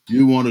once,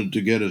 you wanted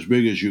to get as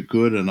big as you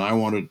could, and I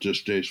wanted to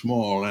stay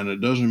small, and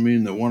it doesn't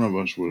mean that one of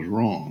us was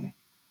wrong.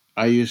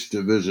 I used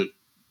to visit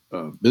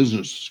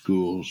business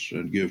schools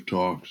and give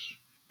talks,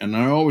 and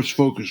I always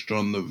focused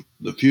on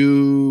the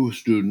few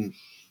students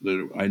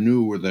that I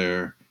knew were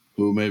there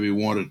who maybe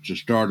wanted to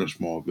start a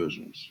small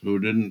business, who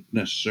didn't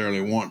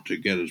necessarily want to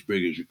get as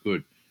big as you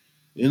could.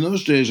 In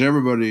those days,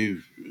 everybody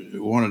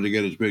wanted to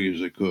get as big as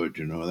they could.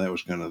 You know, that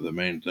was kind of the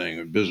main thing.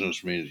 And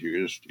business means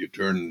you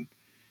turn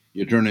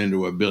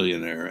into a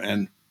billionaire.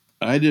 And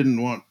I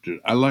didn't want to.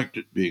 I liked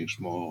it being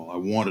small. I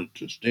wanted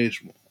to stay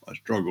small. I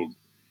struggled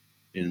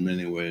in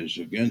many ways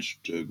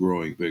against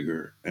growing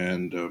bigger,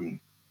 and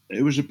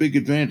it was a big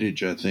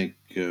advantage, I think,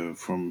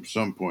 from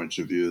some points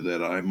of view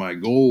that my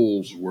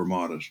goals were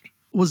modest.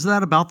 Was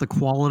that about the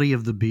quality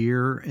of the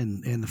beer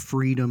and the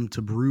freedom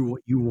to brew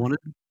what you wanted?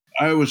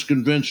 I was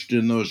convinced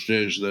in those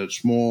days that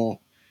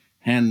small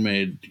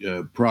handmade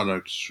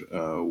products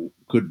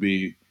could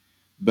be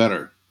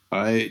better.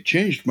 I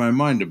changed my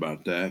mind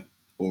about that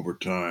over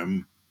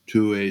time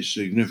to a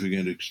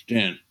significant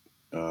extent.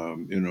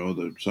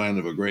 The sign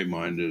of a great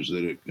mind is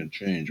that it can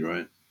change,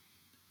 right?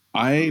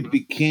 I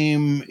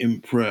became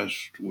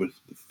impressed with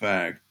the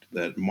fact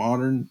that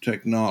modern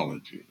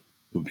technology,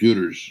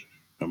 computers,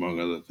 among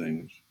other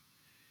things,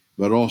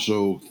 but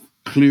also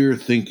clear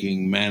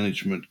thinking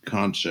management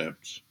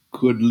concepts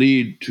could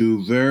lead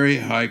to very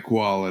high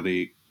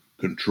quality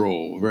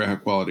control, very high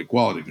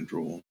quality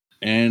control,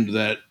 and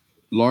that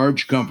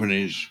large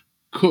companies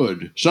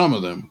some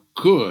of them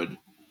could,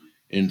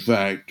 in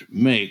fact,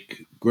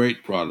 make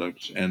great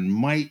products and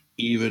might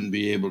even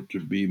be able to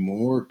be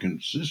more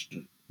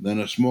consistent than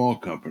a small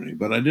company.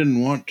 But I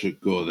didn't want to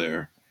go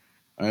there.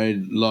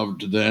 I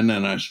loved then,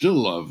 and I still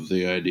love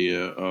the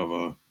idea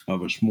of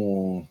a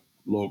small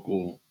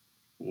local,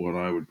 what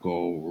I would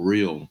call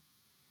real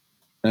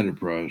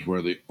enterprise,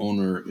 where the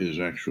owner is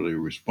actually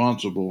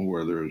responsible,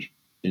 where there's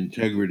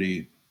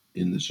integrity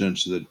in the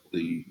sense that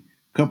the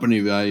company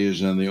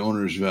values and the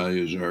owner's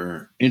values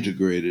are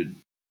integrated.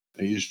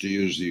 I used to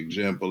use the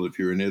example, if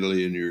you're in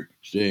Italy and you're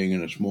staying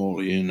in a small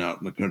inn out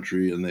in the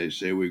country and they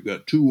say, we've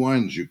got two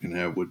wines you can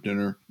have with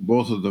dinner,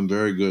 both of them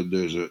very good.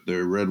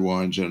 They're red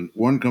wines, and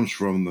one comes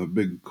from the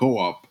big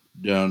co-op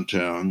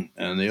downtown,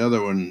 and the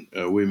other one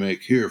we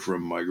make here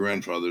from my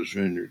grandfather's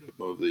vineyard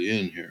above the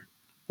inn here.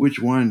 Which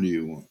wine do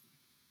you want?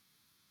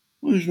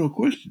 Well, there's no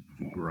question.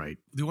 Right.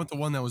 You want the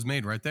one that was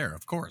made right there,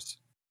 of course.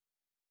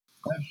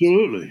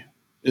 Absolutely.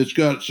 It's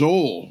got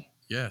soul.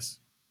 Yes.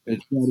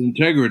 It's got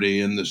integrity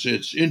in this.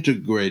 It's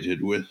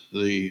integrated with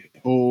the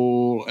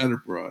whole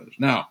enterprise.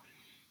 Now,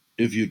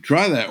 if you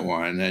try that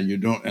wine and you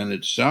don't, and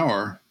it's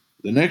sour,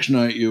 the next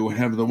night you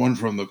have the one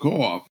from the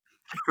co-op.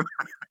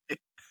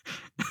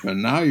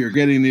 And now you're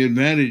getting the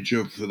advantage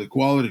of the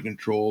quality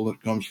control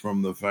that comes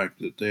from the fact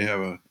that they have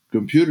a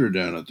computer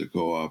down at the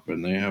co-op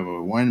and they have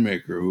a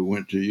winemaker who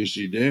went to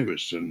UC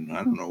Davis and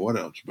I don't know what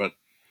else. But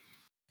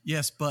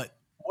yes, but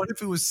what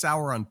if it was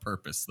sour on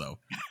purpose, though?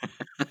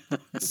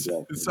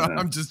 So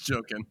I'm just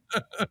joking.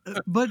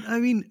 But I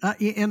mean, I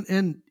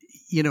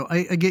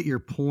get your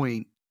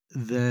point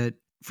that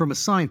from a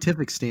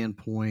scientific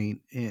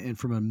standpoint and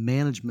from a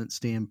management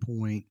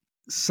standpoint,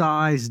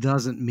 size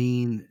doesn't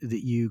mean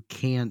that you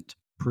can't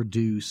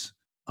produce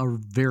a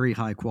very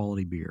high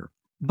quality beer.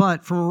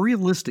 But from a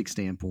realistic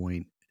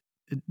standpoint,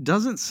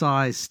 doesn't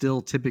size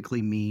still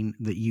typically mean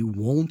that you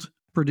won't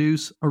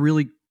produce a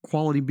really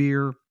quality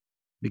beer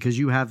because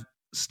you have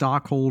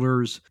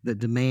stockholders that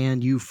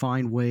demand you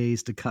find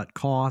ways to cut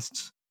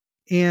costs?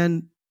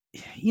 And,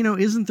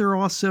 isn't there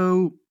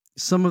also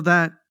some of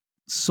that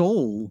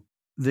soul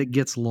that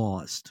gets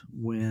lost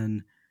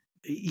when,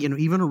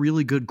 even a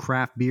really good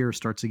craft beer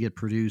starts to get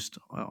produced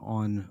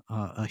on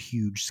a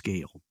huge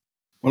scale?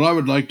 Well, I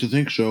would like to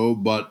think so,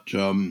 but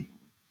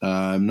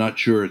I'm not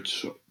sure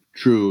it's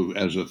true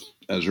as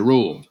a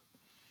rule.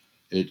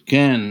 It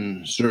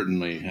can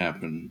certainly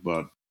happen,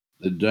 but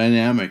the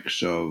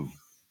dynamics of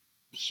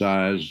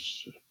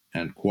size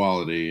and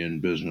quality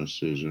in business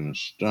is an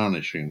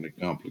astonishingly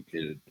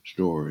complicated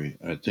story,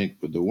 I think.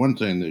 But the one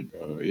thing that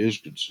is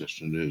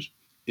consistent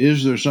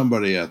is there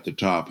somebody at the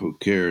top who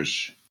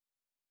cares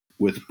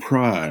with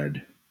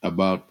pride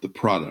about the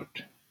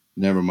product,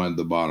 never mind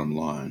the bottom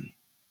line?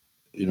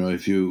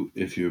 If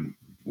you're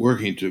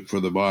working for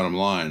the bottom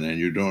line and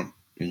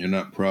you're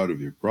not proud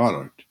of your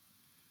product,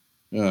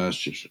 it's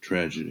just a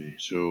tragedy.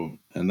 So,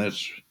 and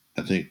that's,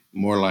 I think,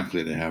 more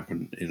likely to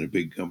happen in a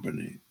big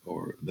company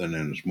than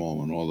in a small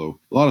one. Although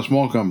a lot of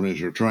small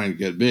companies are trying to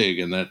get big,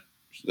 and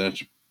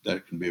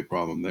that can be a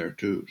problem there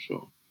too.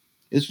 So,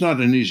 it's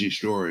not an easy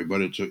story,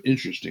 but it's an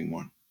interesting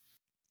one.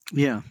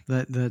 Yeah,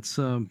 that's.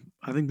 I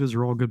think those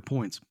are all good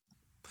points.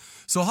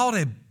 So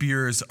holiday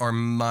beers are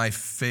my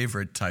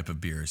favorite type of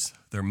beers.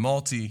 They're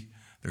malty,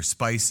 they're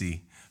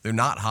spicy, They're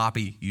not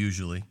hoppy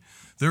usually.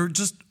 They're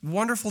just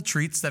wonderful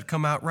treats that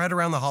come out right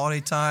around the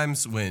holiday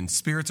times when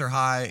spirits are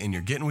high and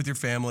you're getting with your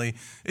family.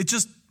 It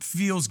just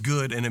feels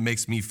good and it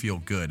makes me feel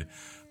good.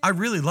 I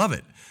really love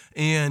it.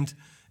 And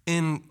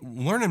in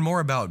learning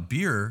more about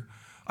beer,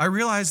 I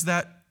realized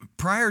that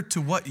prior to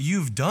what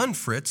you've done,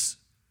 Fritz,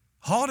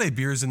 holiday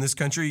beers in this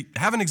country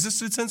haven't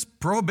existed since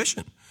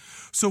Prohibition.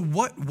 So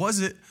what was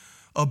it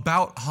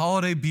about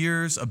holiday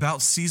beers, about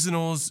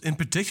seasonals in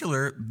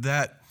particular,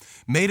 that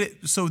made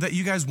it so that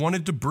you guys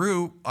wanted to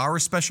brew our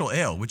special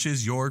ale, which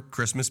is your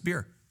Christmas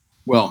beer?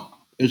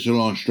 Well, it's a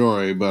long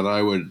story, but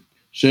I would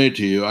say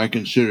to you, I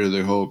consider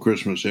the whole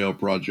Christmas ale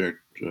project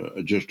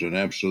just an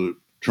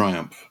absolute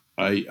triumph.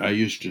 I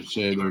used to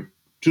say there are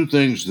two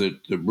things that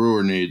the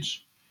brewer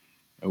needs.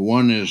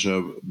 One is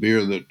a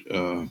beer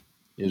that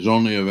is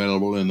only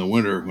available in the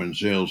winter when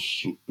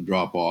sales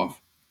drop off,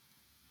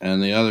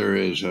 and the other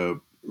is a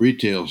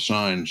retail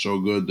sign so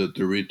good that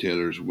the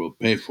retailers will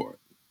pay for it.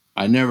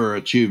 I never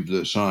achieved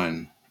the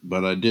sign,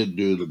 but I did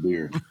do the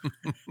beer.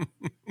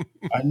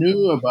 I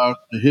knew about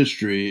the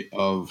history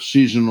of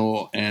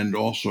seasonal and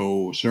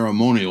also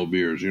ceremonial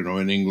beers.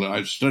 In England,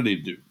 I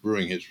studied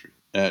brewing history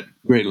at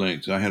great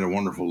length. I had a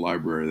wonderful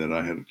library that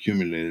I had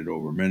accumulated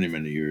over many,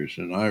 many years,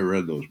 and I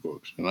read those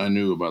books, and I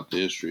knew about the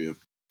history of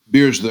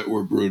beers that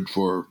were brewed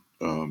for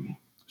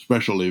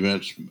special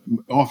events,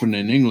 often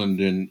in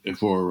England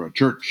for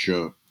church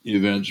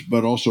events,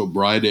 but also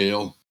bride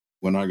ale.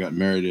 When I got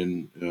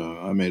married,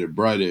 I made a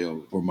bride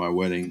ale for my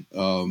wedding.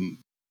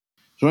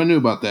 So I knew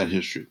about that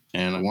history,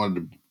 and I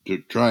wanted to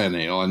try an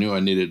ale. I knew I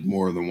needed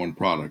more than one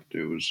product.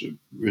 It was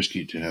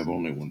risky to have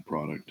only one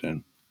product,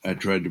 and I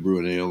tried to brew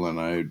an ale, and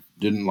I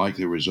didn't like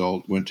the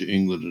result. Went to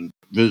England and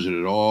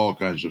visited all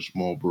kinds of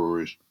small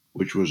breweries,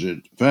 which was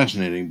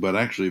fascinating, but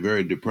actually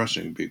very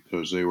depressing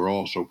because they were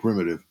all so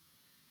primitive,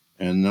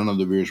 and none of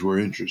the beers were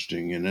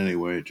interesting in any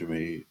way to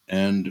me.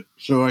 And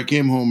so I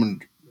came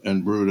home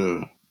and brewed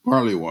a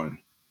barley wine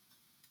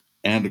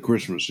and a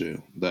Christmas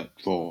ale that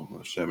fall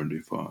of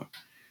 75.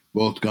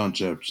 Both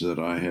concepts that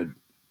I had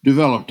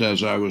developed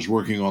as I was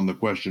working on the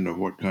question of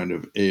what kind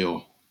of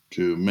ale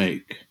to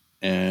make.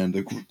 And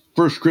the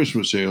first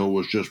Christmas ale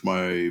was just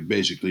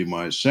basically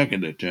my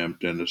second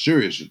attempt, and a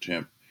serious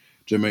attempt,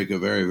 to make a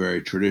very,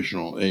 very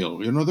traditional ale.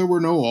 There were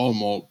no all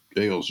malt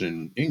ales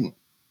in England.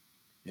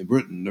 In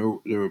Britain,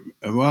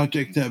 well, I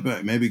take that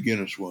back. Maybe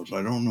Guinness was.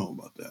 I don't know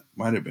about that.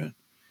 Might have been.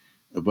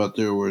 But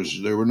there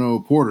were no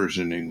porters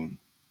in England.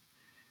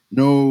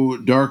 No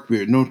dark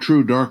beer, no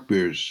true dark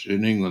beers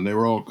in England. They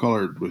were all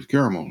colored with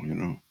caramel,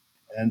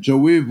 And so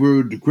we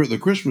brewed the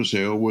Christmas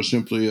ale was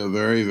simply a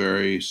very,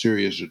 very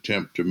serious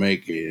attempt to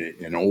make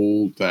an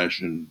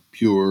old-fashioned,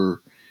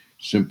 pure,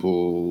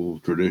 simple,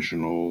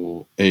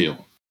 traditional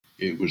ale.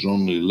 It was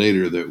only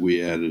later that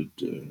we added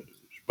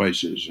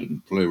spices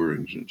and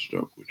flavorings and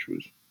stuff, which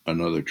was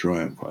another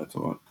triumph, I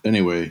thought.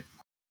 Anyway,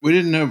 we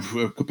didn't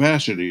have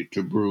capacity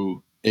to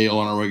brew ale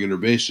on a regular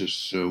basis.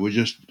 So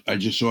I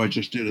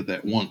just did it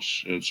that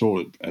once and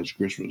sold it as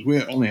Christmas.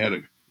 We only had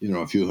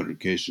a few hundred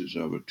cases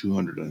of it,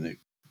 200, I think.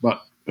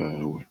 But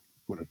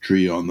put a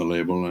tree on the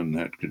label, and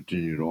that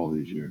continued all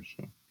these years.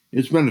 So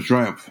it's been a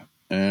triumph,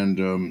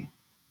 and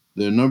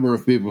the number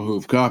of people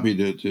who've copied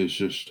it is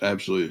just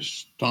absolutely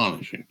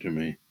astonishing to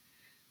me.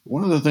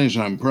 One of the things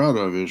I'm proud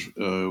of is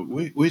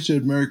we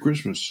said Merry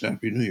Christmas,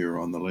 Happy New Year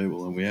on the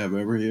label, and we have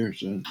every year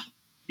since.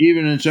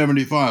 Even in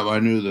 75, I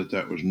knew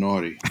that was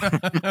naughty.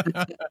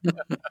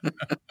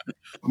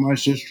 My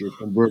sister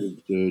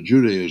converted to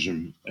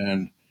Judaism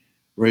and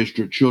raised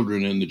her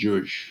children in the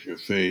Jewish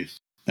faith.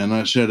 And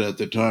I said at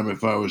the time,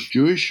 if I was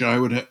Jewish, I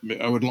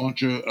would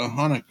launch a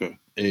Hanukkah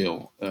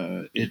ale.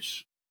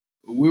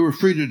 We were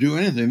free to do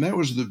anything. That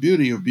was the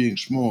beauty of being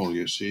small,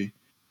 you see.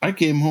 I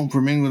came home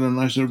from England and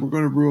I said, we're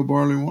going to brew a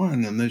barley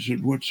wine. And they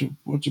said, what's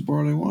a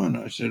barley wine?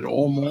 I said,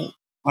 all malt,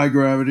 high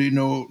gravity,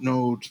 no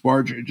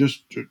sparge,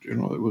 just, it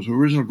was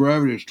original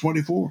gravity, it was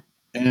 24.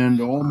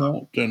 And all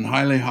malt and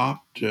highly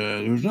hopped.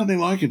 There was nothing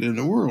like it in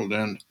the world.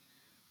 And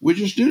we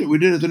just did it. We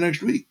did it the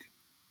next week.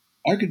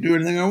 I could do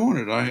anything I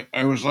wanted.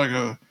 I was like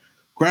a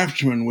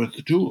craftsman with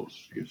the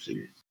tools, you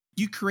see.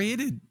 You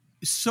created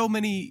so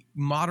many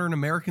modern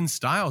American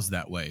styles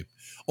that way.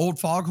 Old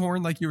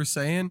Foghorn, like you were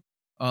saying.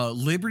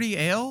 Liberty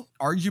Ale,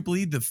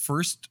 arguably the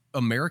first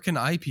American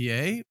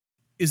IPA.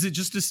 Is it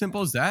just as simple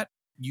as that?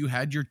 You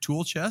had your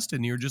tool chest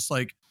and you're just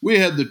like... We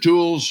had the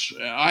tools.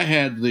 I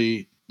had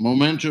the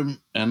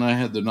momentum and I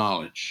had the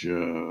knowledge.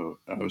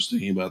 I was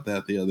thinking about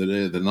that the other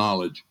day, the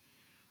knowledge.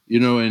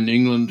 In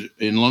England,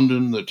 in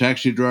London, the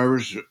taxi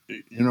drivers,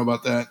 you know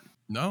about that?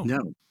 No.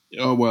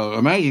 Oh, well,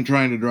 imagine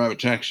trying to drive a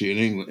taxi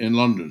in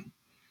London.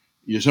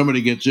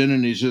 Somebody gets in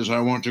and he says, I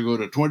want to go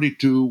to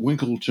 22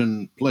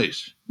 Winkleton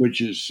Place,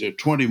 which is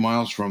 20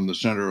 miles from the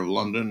center of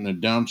London,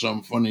 and down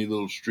some funny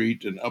little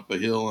street and up a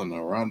hill and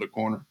around a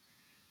corner.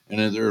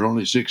 And there are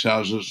only 6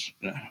 houses.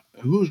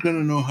 Who's going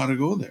to know how to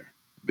go there?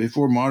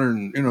 Before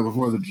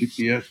the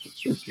GPS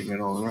searching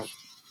and all that.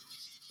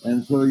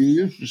 And so you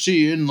used to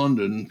see in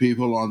London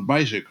people on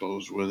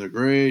bicycles with a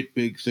great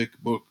big thick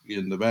book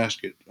in the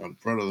basket in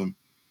front of them,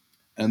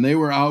 and they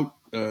were out.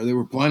 They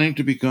were planning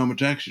to become a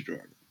taxi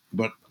driver,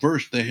 but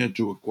first they had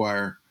to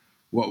acquire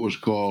what was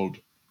called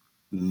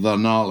the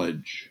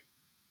knowledge.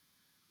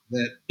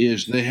 That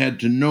is, they had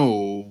to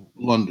know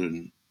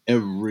London,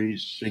 every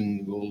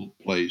single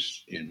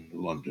place in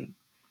London.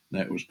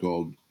 That was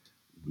called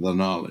the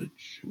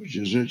knowledge, which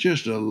is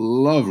just a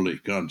lovely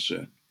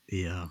concept.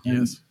 Yeah.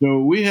 And so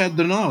we had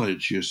the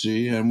knowledge, you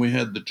see, and we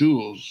had the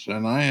tools,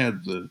 and I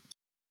had the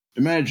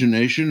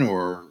imagination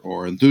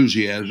or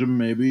enthusiasm,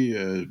 maybe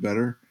is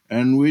better,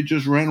 and we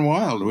just ran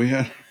wild. We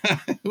had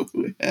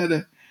we had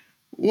a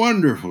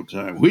wonderful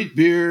time. Wheat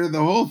beer, the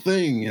whole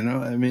thing, you know.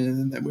 I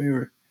mean, we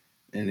were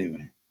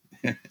anyway.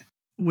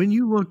 When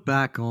you look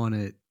back on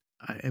it,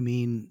 I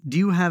mean, do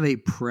you have a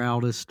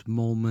proudest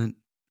moment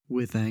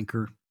with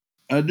Anchor?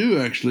 I do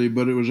actually,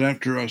 but it was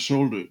after I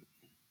sold it.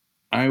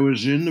 I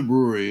was in the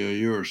brewery a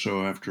year or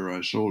so after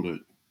I sold it,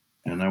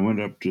 and I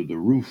went up to the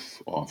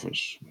roof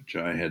office, which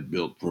I had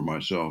built for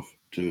myself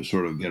to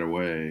sort of get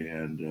away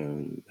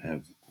and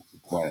have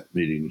quiet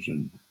meetings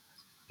and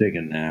take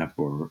a nap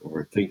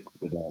or think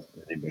without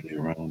anybody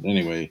around.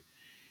 Anyway,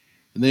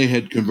 they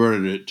had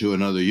converted it to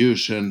another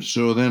use, and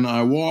so then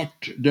I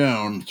walked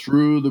down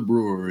through the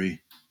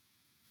brewery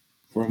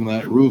from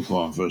that roof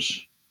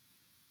office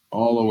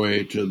all the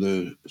way to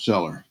the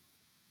cellar.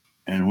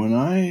 And when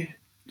I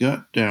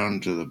got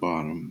down to the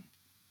bottom,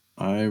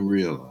 I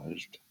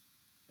realized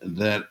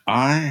that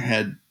I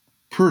had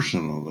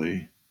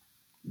personally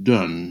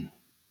done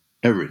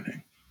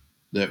everything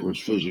that was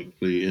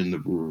physically in the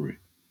brewery.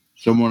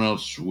 Someone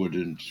else would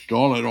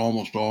install it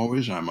almost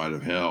always. I might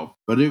have helped.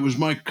 But it was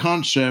my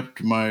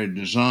concept, my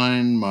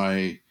design,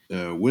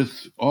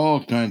 with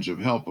all kinds of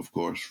help, of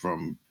course,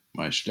 from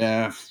my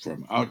staff,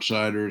 from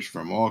outsiders,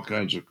 from all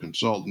kinds of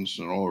consultants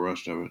and all the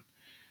rest of it.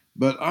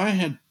 But I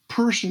had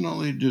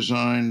personally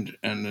designed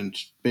and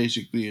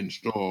basically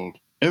installed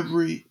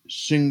every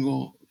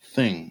single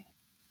thing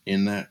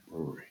in that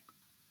brewery.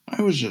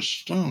 I was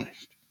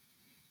astonished.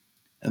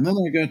 And then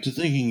I got to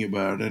thinking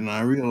about it, and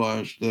I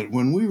realized that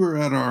when we were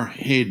at our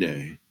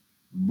heyday,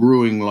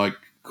 brewing like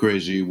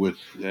crazy with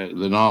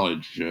the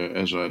knowledge,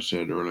 as I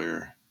said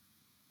earlier,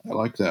 I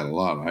like that a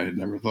lot. I had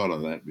never thought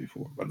of that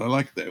before, but I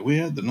like that. We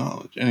had the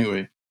knowledge.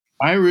 Anyway,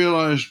 I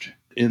realized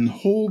in the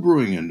whole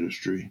brewing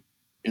industry,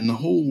 in the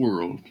whole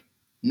world,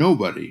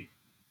 nobody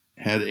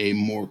had a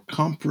more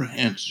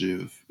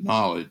comprehensive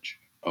knowledge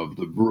of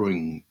the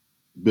brewing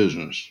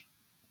business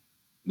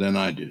than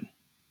I did.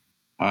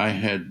 I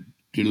had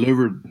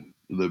delivered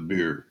the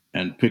beer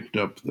and picked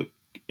up the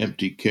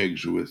empty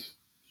kegs with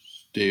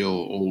stale,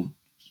 old,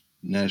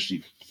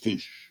 nasty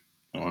fish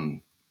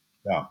on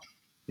top.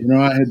 You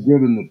know, I had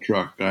driven the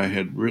truck. I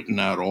had written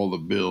out all the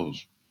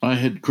bills. I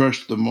had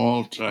crushed the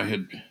malt.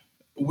 But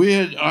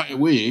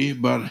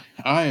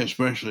I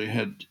especially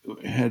had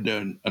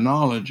a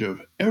knowledge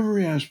of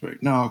every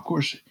aspect. Now, of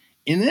course,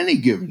 in any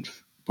given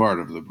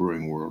part of the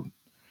brewing world,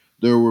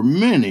 there were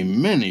many,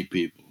 many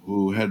people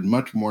who had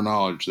much more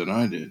knowledge than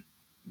I did.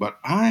 But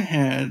I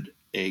had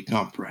a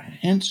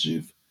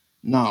comprehensive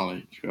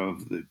knowledge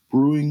of the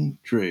brewing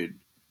trade.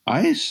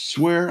 I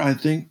swear, I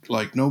think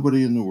like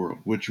nobody in the world,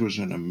 which was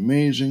an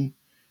amazing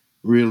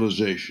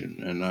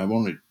realization. And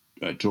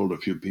I told a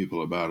few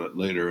people about it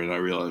later, and I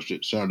realized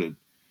it sounded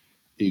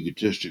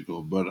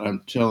egotistical. But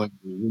I'm telling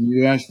you, when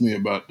you asked me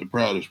about the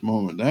proudest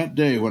moment, that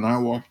day when I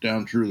walked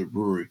down through the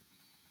brewery,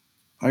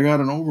 I got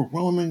an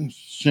overwhelming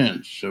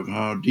sense of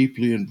how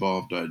deeply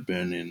involved I'd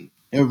been in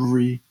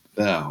every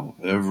valve,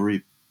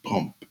 every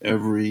pump,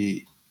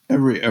 everything.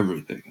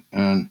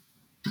 And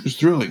it was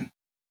thrilling.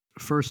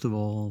 First of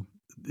all,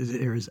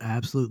 there is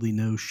absolutely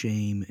no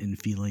shame in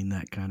feeling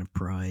that kind of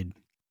pride.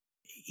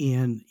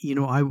 And, you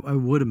know, I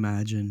would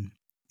imagine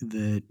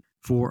that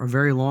for a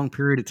very long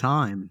period of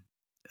time,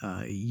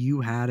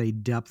 you had a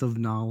depth of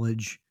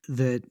knowledge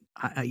that,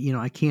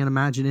 I can't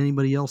imagine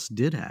anybody else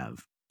did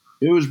have.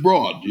 It was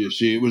broad, you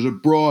see. It was a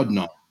broad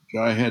knowledge.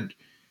 I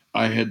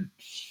had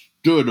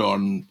stood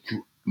on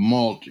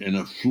malt in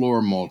a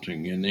floor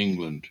malting in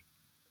England.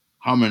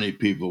 How many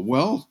people?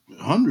 Well,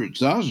 hundreds,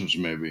 thousands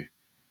maybe.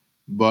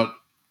 But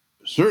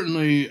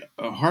certainly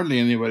hardly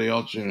anybody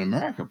else in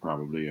America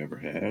probably ever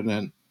had.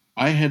 And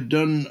I had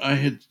grown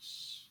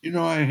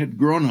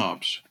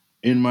hops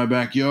in my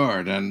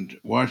backyard and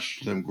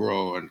watched them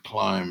grow and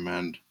climb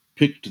and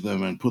picked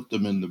them and put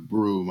them in the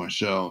brew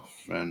myself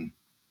and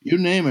you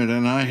name it,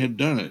 and I had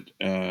done it,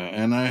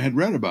 and I had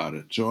read about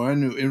it, so I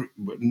knew it.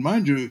 But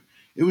mind you,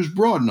 it was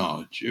broad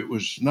knowledge. It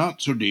was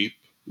not so deep,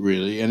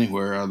 really,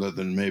 anywhere other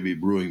than maybe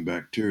brewing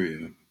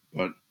bacteria,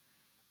 but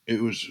it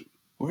was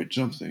quite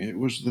something. It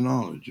was the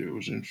knowledge. It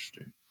was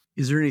interesting.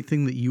 Is there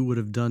anything that you would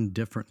have done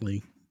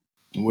differently?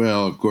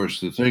 Well, of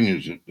course, the thing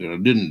is that I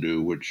didn't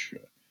do, which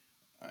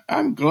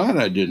I'm glad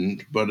I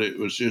didn't, but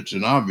it's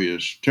an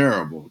obvious,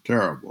 terrible,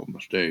 terrible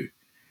mistake.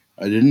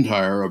 I didn't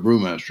hire a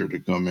brewmaster to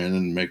come in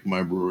and make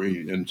my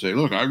brewery and say,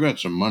 look, I've got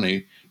some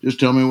money. Just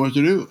tell me what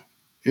to do.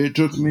 It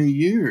took me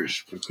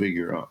years to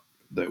figure out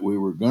that we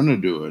were going to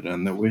do it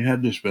and that we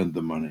had to spend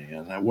the money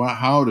and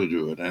how to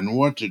do it and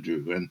what to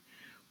do. And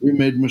we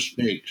made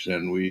mistakes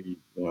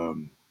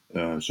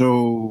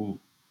so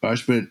I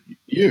spent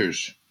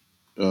years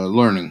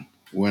learning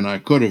when I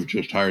could have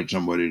just hired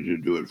somebody to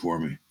do it for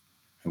me.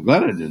 I'm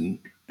glad I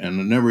didn't, and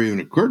it never even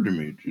occurred to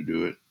me to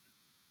do it.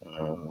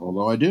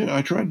 Although I did,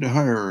 I tried to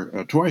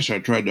hire twice. I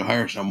tried to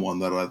hire someone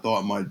that I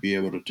thought might be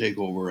able to take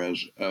over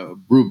as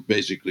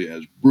basically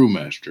as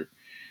brewmaster.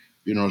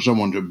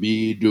 Someone to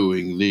be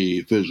doing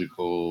the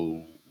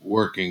physical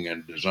working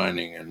and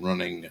designing and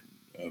running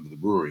of the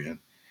brewery. And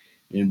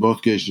in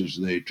both cases,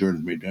 they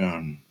turned me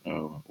down.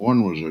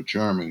 One was a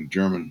charming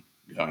German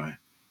guy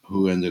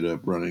who ended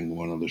up running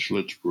one of the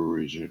Schlitz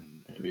breweries.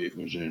 It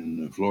was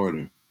in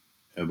Florida.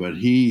 But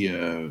he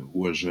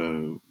was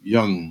a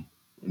young,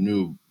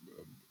 new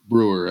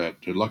brewer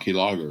at Lucky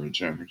Lager in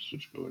San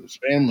Francisco. And his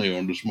family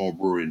owned a small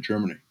brewery in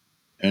Germany.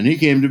 And he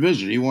came to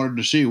visit. He wanted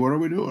to see, what are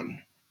we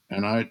doing?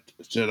 And I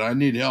said, I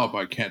need help.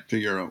 I can't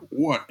figure out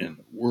what in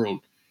the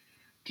world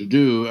to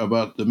do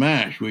about the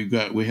mash. We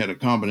had a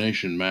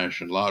combination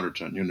mash in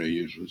Lauderton. You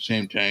use the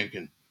same tank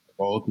and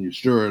both, and you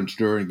stir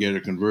and get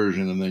a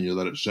conversion, and then you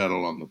let it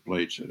settle on the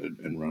plates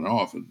and run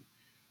off. And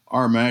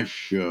our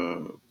mash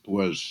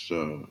was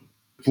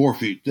 4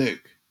 feet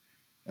thick,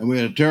 and we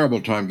had a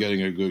terrible time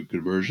getting a good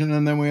conversion,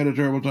 and then we had a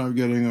terrible time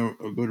getting a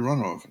good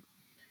runoff.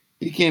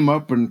 He came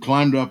up and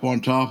climbed up on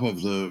top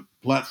of the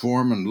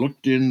platform and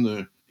looked in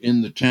the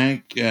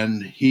tank,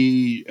 and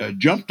he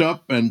jumped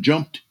up and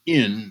jumped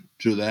in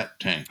to that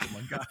tank. Oh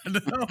my God!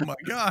 Oh my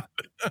God!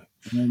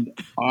 And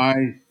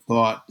I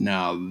thought,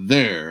 now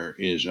there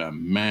is a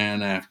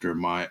man after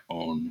my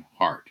own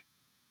heart.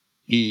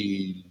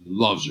 He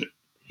loves it.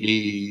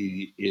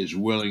 He is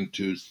willing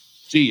to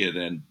see it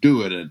and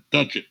do it and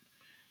touch it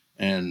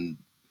and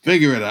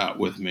figure it out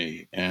with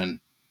me. And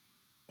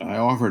I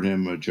offered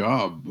him a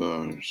job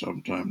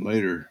sometime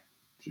later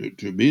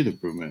to be the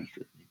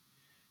brewmaster.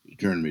 He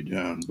turned me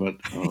down, but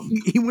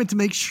he went to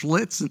make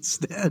Schlitz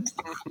instead.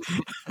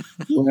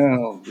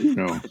 Well,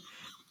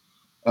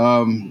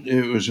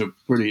 it was a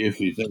pretty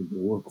iffy thing to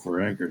work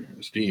for Anchor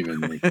Steam in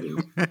those days.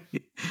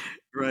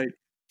 Right.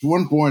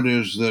 One point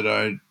is that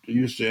I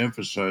used to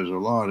emphasize a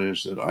lot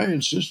is that I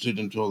insisted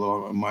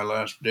until my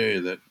last day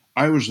that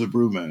I was the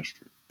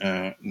brewmaster.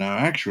 Now,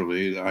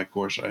 actually, of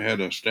course, I had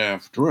a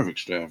terrific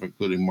staff,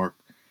 including Mark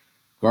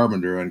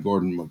Carpenter and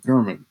Gordon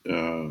McDermott,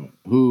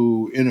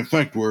 who in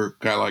effect were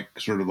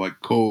sort of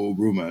like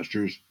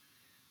co-brewmasters.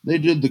 They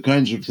did the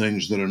kinds of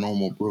things that a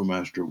normal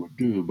brewmaster would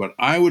do, but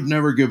I would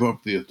never give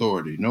up the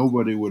authority.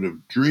 Nobody would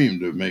have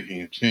dreamed of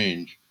making a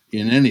change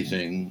in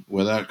anything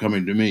without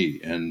coming to me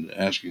and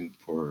asking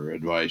for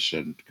advice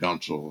and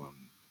counsel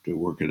and to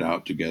work it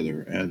out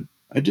together. And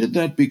I did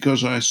that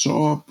because I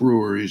saw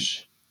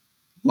breweries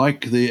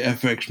like the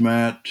FX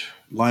Matt,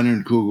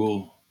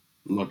 Leinenkugel,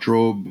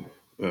 Latrobe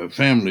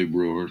family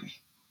brewers,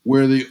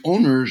 where the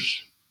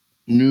owners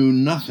knew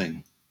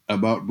nothing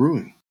about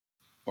brewing,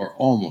 or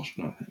almost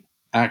nothing,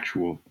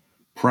 actual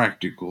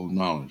practical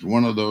knowledge.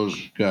 One of those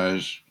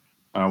guys,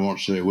 I won't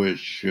say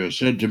which,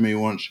 said to me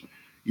once,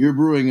 "You're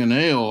brewing an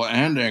ale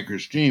and Anchor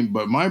Steam,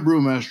 but my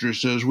brewmaster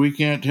says we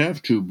can't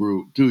have two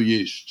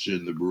yeasts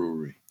in the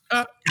brewery."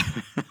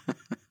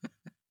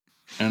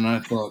 And I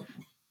thought,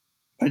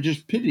 I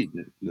just pitied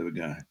the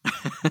guy.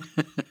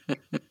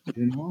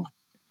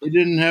 He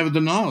didn't have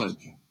the knowledge.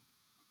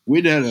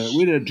 We'd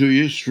had two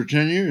yeasts for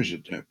 10 years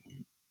at that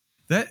point.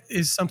 That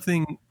is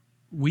something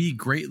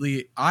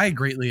I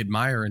greatly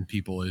admire in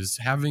people, is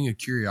having a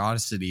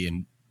curiosity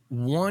and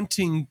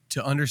wanting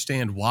to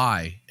understand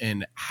why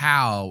and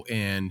how.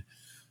 And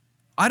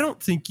I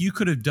don't think you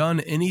could have done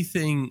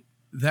anything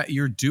that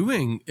you're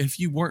doing if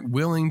you weren't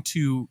willing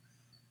to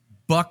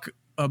buck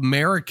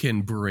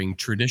American brewing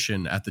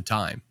tradition at the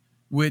time,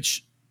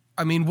 which,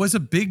 I mean, was a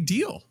big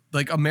deal.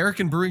 Like,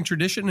 American brewing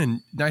tradition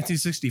in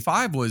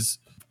 1965 was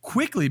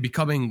quickly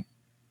becoming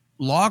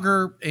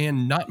lager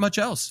and not much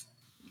else.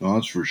 Oh,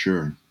 that's for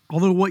sure.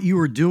 Although what you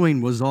were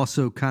doing was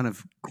also kind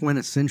of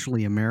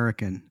quintessentially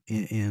American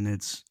in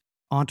its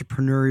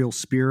entrepreneurial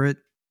spirit.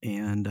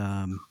 And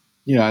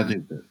yeah, I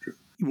think that's true.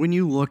 When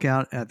you look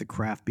out at the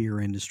craft beer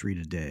industry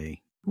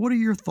today, what are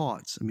your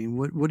thoughts? I mean,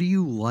 what do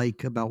you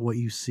like about what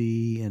you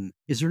see? And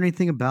is there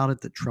anything about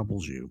it that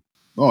troubles you?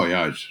 Oh,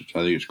 yeah. I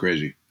think it's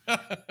crazy.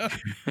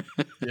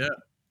 Yeah.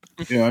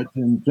 Yeah, it's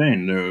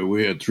insane.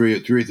 We had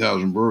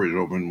 3,000 breweries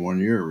open in 1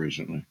 year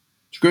recently.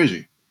 It's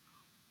crazy.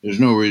 There's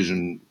no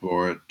reason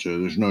for it.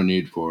 There's no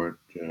need for it.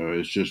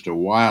 It's just a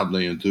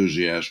wildly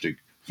enthusiastic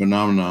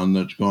phenomenon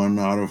that's gone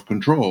out of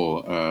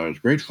control. It's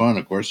great fun,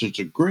 of course. It's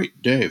a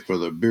great day for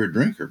the beer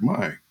drinker.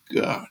 My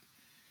God.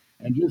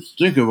 And just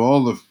think of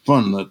all the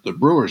fun that the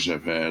brewers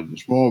have had, the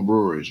small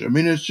breweries. I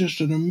mean, it's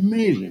just an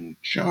amazing,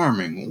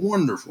 charming,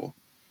 wonderful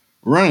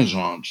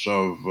renaissance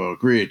of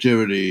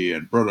creativity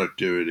and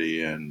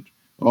productivity and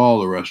all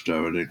the rest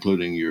of it,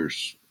 including your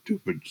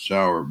stupid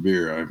sour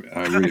beer.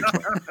 I really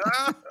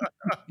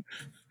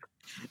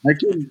I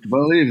couldn't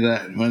believe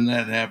that when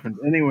that happened.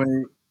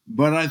 Anyway,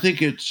 But I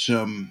think it's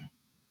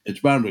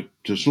bound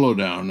to slow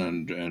down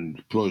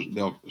and close.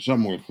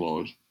 Some will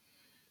close,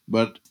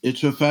 but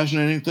it's a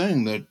fascinating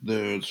thing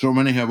that so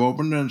many have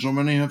opened and so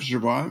many have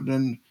survived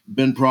and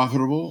been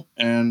profitable.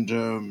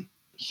 And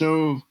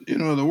so,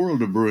 the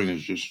world of brewing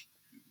is just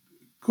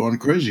gone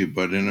crazy,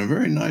 but in a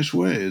very nice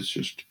way. It's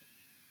just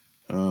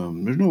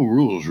there's no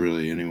rules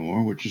really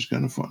anymore, which is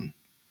kind of fun.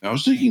 I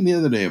was thinking the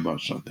other day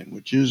about something,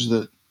 which is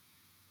that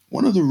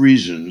one of the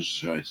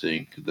reasons I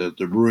think that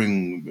the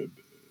brewing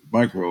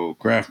micro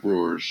craft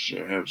brewers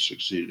have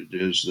succeeded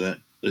is that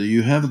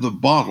you have the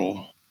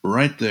bottle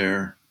right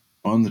there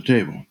on the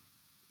table.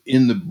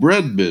 In the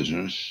bread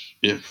business,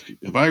 if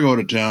I go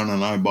to town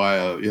and I buy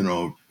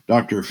a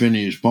Dr.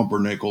 Finney's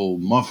pumpernickel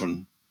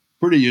muffin,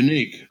 pretty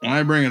unique, and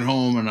I bring it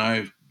home and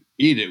I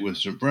eat it with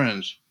some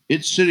friends,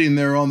 it's sitting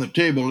there on the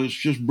table. It's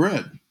just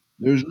bread.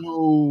 There's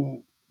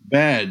no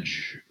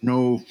badge,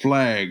 no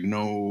flag,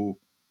 no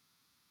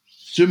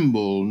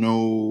symbol,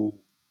 no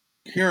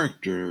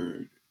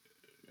character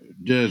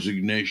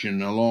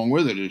designation along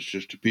with it. It's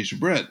just a piece of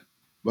bread.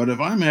 But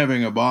if I'm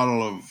having a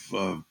bottle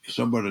of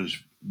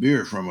somebody's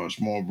beer from a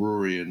small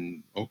brewery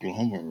in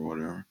Oklahoma or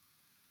whatever,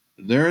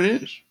 there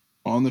it is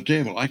on the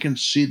table. I can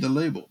see the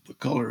label, the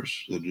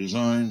colors, the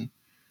design,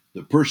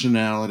 the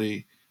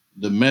personality,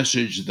 the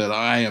message that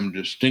I am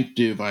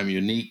distinctive, I'm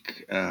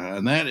unique,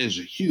 and that is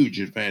a huge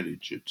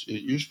advantage. It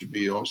used to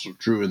be also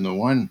true in the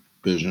wine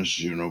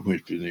business, in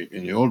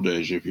the old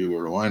days. If you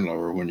were a wine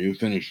lover, when you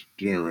finished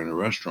dinner in a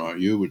restaurant,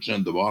 you would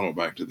send the bottle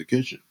back to the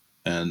kitchen,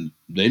 and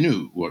they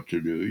knew what to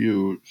do.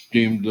 You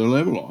steamed the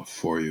label off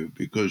for you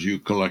because you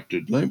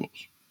collected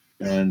labels,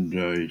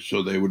 and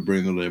so they would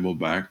bring the label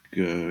back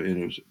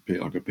in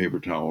like a paper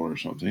towel or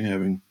something,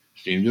 having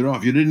steamed it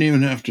off.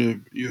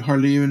 You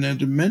hardly even had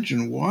to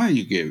mention why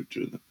you gave it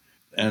to them.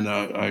 And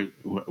I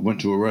went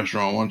to a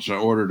restaurant once. I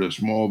ordered a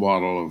small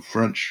bottle of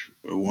French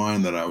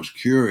wine that I was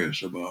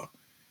curious about.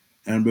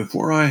 And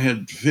before I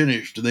had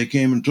finished, they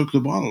came and took the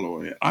bottle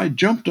away. I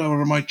jumped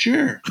out of my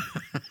chair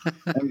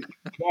and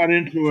got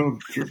into a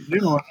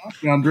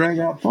knockdown,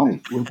 drag-out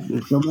fight with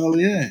the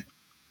sommelier.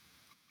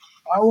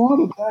 I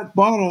wanted that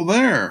bottle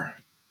there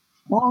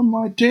on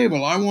my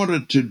table. I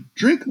wanted to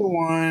drink the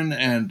wine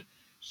and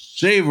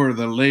savor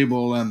the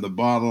label and the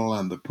bottle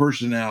and the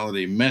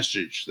personality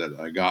message that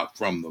I got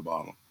from the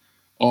bottle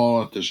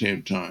all at the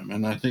same time.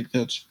 And I think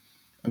that's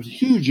a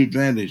huge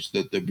advantage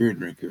that the beer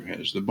drinker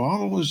has. The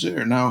bottle is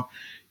there. Now,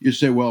 you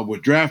say, well,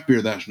 with draft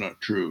beer, that's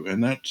not true.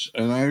 And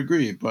I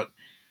agree. But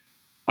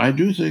I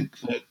do think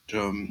that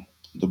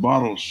the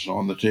bottles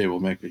on the table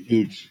make a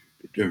huge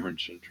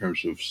difference in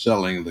terms of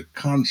selling the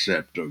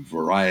concept of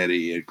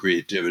variety and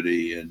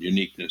creativity and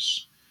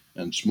uniqueness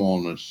and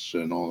smallness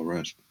and all the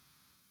rest.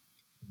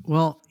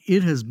 Well,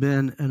 it has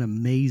been an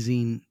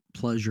amazing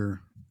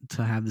pleasure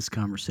to have this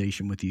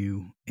conversation with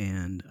you,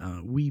 and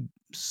we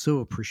so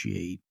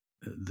appreciate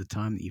the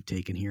time that you've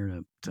taken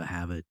here to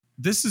have it.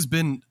 This has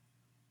been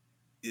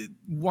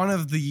one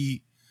of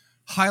the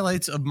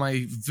highlights of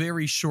my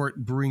very short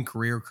brewing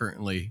career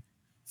currently.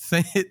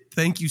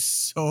 Thank you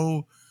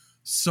so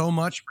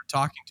much for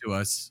talking to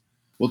us.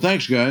 Well,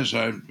 thanks, guys.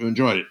 I've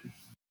enjoyed it.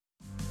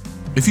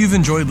 If you've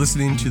enjoyed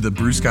listening to the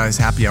Brew Skies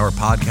Happy Hour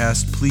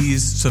podcast,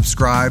 please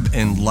subscribe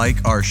and like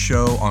our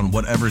show on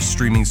whatever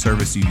streaming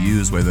service you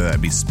use, whether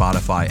that be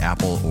Spotify,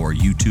 Apple, or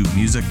YouTube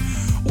Music,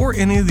 or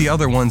any of the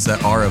other ones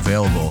that are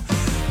available.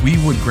 We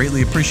would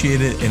greatly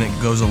appreciate it, and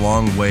it goes a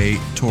long way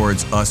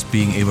towards us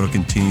being able to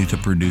continue to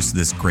produce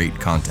this great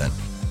content.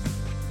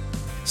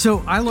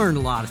 So I learned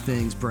a lot of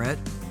things, Brett.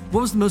 What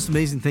was the most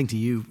amazing thing to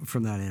you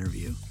from that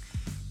interview?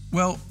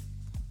 Well,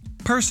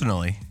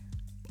 personally,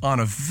 on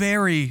a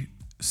very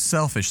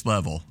selfish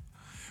level,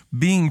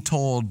 being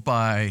told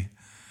by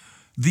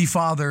the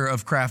father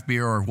of craft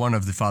beer, or one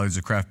of the fathers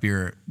of craft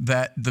beer,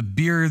 that the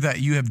beer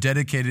that you have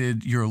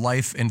dedicated your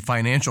life and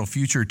financial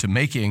future to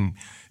making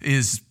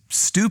is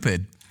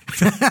stupid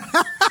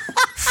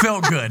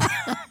felt good.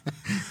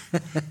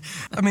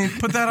 I mean,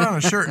 put that on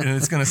a shirt and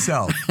it's going to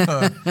sell.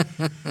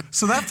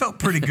 So that felt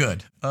pretty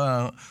good.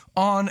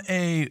 On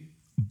a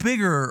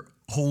bigger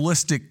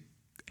holistic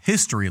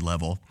history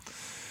level,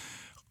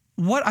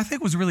 what I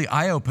think was really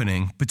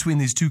eye-opening between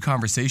these two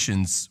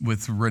conversations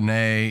with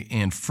Renee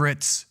and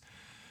Fritz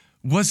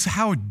was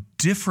how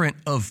different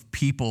of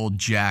people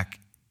Jack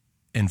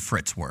and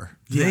Fritz were.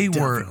 Yeah, they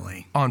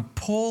definitely. were on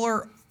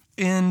polar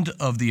end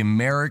of the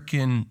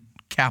American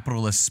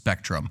capitalist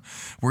spectrum,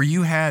 where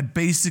you had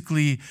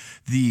basically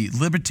the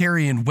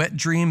libertarian wet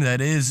dream that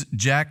is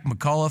Jack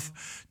McAuliffe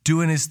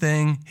doing his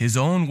thing his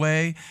own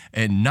way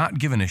and not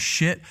giving a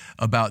shit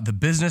about the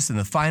business and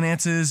the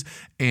finances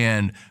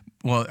and,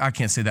 well, I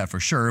can't say that for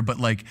sure, but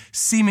like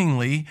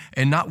seemingly,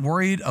 and not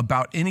worried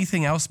about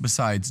anything else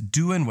besides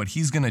doing what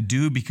he's going to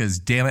do because,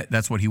 damn it,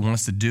 that's what he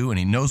wants to do and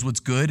he knows what's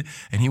good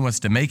and he wants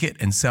to make it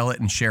and sell it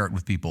and share it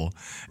with people.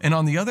 And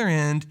on the other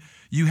end,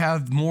 you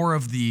have more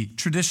of the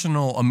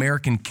traditional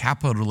American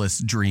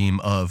capitalist dream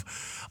of,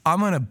 I'm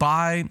going to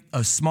buy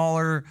a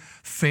smaller,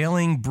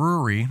 failing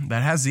brewery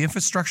that has the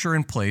infrastructure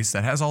in place,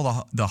 that has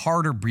all the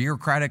harder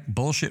bureaucratic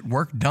bullshit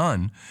work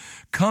done,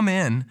 come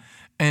in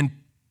and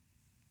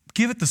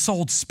give it the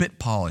sold spit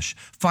polish,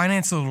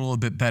 finance it a little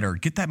bit better,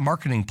 get that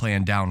marketing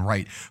plan down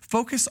right,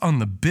 focus on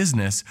the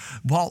business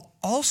while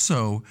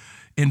also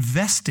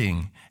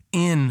investing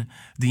in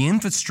the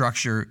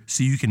infrastructure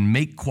so you can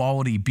make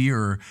quality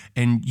beer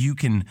and you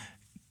can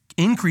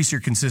increase your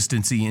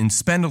consistency and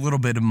spend a little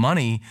bit of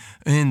money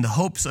in the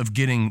hopes of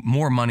getting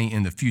more money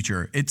in the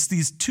future. It's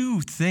these two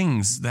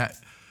things that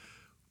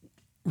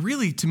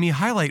really, to me,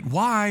 highlight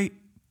why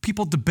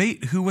people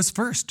debate who was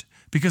first,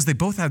 because they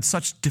both had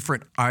such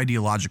different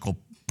ideological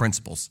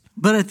principles.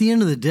 But at the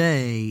end of the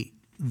day,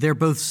 they're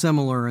both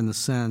similar in the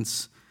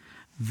sense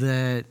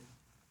that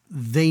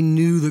they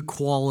knew that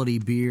quality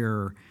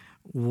beer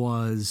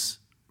was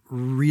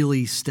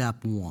really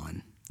step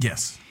one.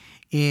 Yes.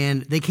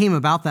 And they came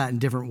about that in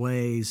different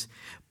ways.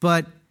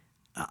 But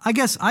I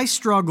guess I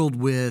struggled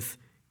with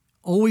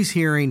always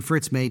hearing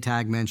Fritz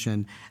Maytag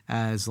mentioned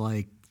as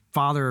like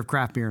father of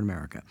craft beer in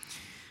America.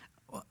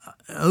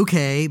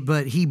 Okay,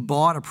 but he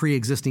bought a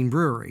pre-existing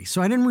brewery. So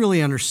I didn't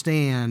really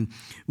understand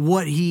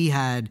what he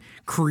had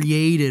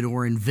created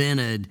or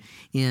invented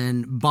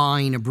in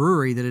buying a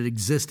brewery that had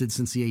existed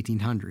since the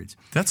 1800s.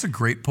 That's a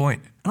great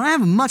point. And I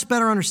have a much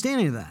better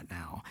understanding of that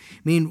now. I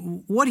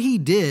mean, what he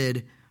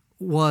did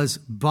was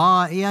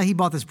he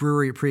bought this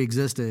brewery, it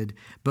pre-existed,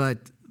 but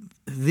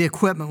the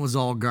equipment was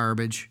all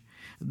garbage.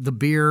 The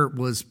beer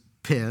was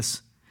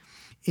piss.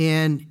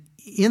 And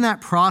in that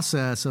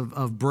process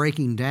of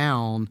breaking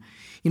down,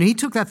 he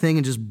took that thing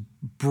and just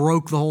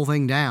broke the whole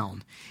thing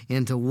down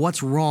into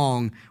what's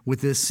wrong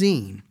with this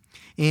scene.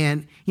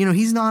 And,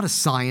 he's not a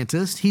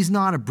scientist, he's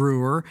not a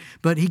brewer,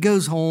 but he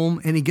goes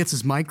home and he gets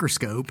his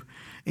microscope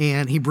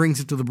and he brings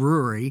it to the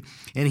brewery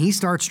and he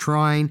starts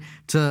trying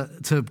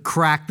to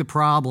crack the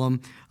problem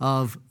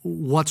of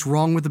what's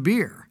wrong with the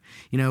beer.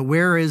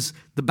 Where is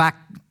the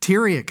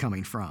bacteria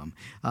coming from?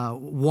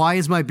 Why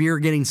is my beer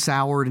getting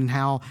soured and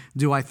how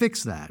do I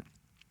fix that?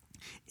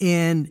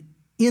 And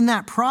in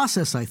that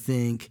process, I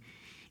think,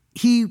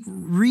 he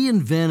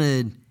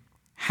reinvented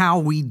how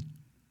we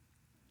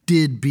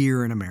did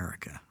beer in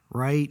America,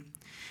 right?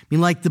 I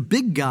mean, like the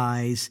big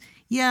guys,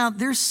 yeah,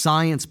 there's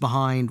science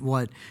behind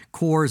what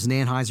Coors and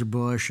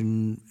Anheuser-Busch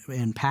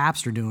and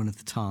Pabst are doing at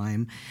the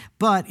time,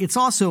 but it's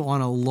also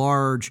on a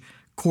large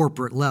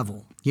corporate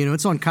level.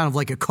 It's on kind of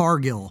like a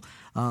Cargill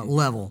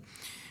level.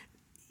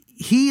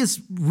 He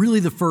is really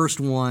the first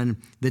one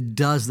that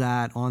does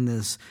that on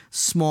this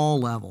small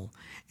level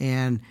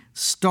and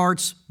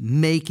starts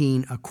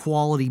making a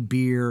quality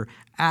beer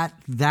at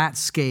that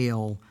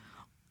scale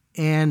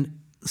and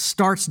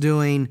starts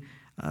doing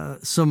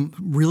some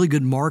really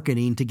good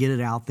marketing to get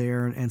it out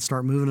there and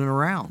start moving it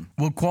around.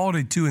 Well,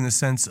 quality too, in the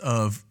sense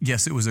of,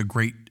 yes, it was a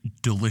great,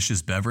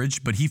 delicious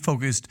beverage, but he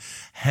focused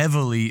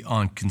heavily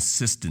on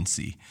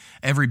consistency.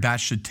 Every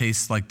batch should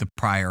taste like the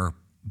prior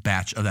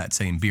batch of that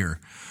same beer.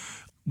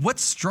 What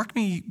struck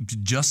me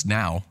just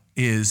now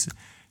is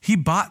he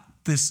bought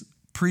this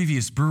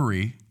previous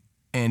brewery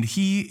and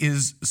he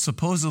is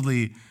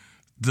supposedly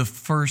the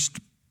first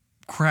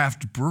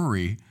craft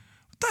brewery.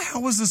 What the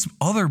hell was this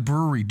other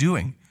brewery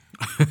doing?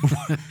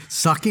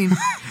 Sucking?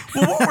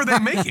 Well, what were they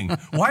making?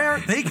 Why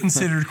aren't they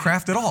considered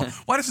craft at all?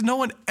 Why does no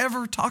one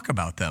ever talk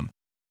about them?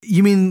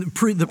 You mean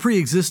the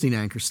pre-existing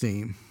Anchor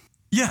Steam?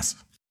 Yes.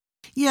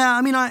 Yeah,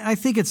 I mean, I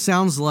think it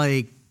sounds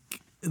like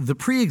the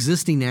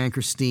pre-existing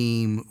Anchor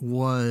Steam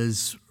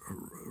was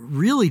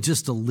really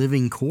just a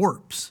living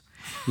corpse.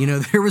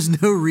 There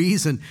was no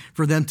reason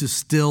for them to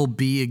still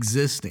be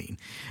existing,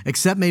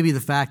 except maybe the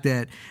fact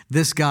that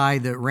this guy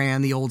that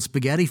ran the old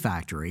spaghetti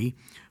factory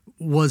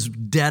was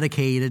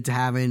dedicated to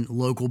having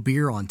local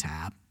beer on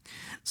tap.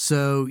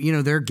 So,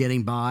 they're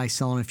getting by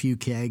selling a few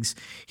kegs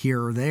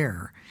here or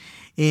there.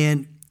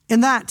 And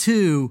that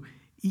too,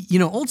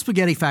 Old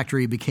Spaghetti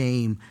Factory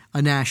became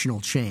a national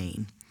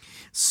chain.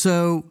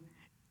 So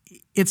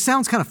it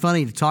sounds kind of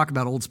funny to talk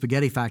about Old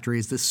Spaghetti Factory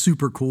as this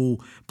super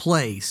cool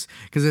place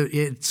because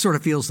it sort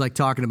of feels like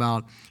talking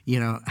about,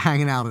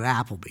 hanging out at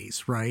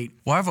Applebee's, right?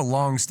 Well, I have a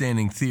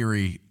long-standing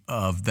theory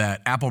of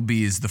that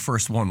Applebee's, the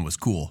first one, was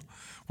cool.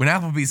 When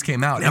Applebee's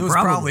came out, it was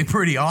probably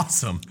pretty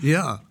awesome.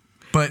 Yeah.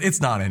 But it's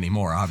not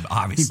anymore,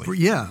 obviously.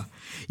 Yeah.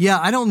 Yeah,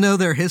 I don't know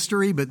their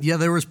history, but yeah,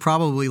 there was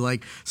probably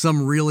like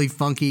some really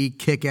funky,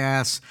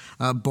 kick-ass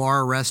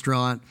bar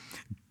restaurant,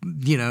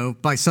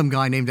 by some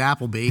guy named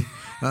Appleby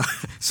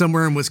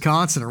somewhere in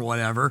Wisconsin or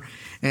whatever,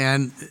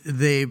 and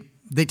they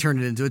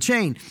turned it into a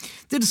chain.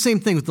 Did the same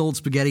thing with the Old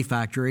Spaghetti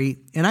Factory,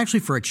 and actually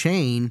for a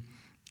chain,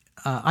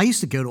 I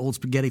used to go to Old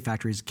Spaghetti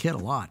Factory as a kid a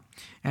lot,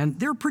 and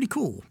they were pretty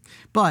cool.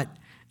 But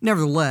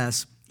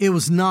nevertheless, it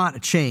was not a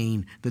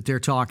chain that they're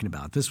talking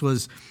about. This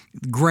was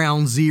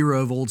ground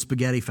zero of Old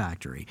Spaghetti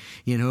Factory.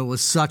 It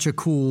was such a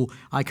cool,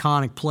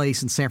 iconic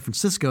place in San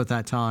Francisco at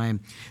that time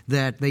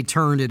that they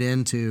turned it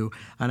into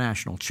a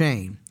national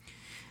chain.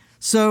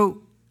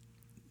 So,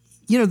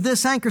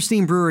 This Anchor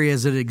Steam Brewery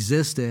as it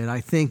existed,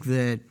 I think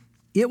that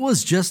it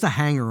was just a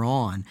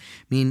hanger-on.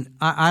 I mean,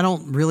 I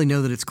don't really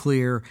know that it's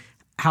clear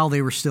how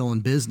they were still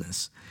in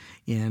business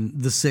in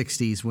the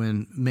 60s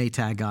when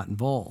Maytag got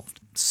involved.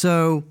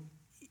 So,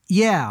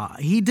 yeah,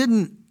 he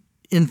didn't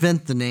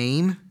invent the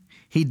name.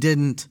 He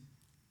didn't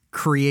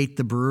create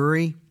the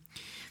brewery.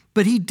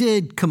 But he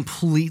did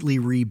completely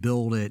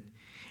rebuild it,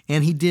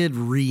 and he did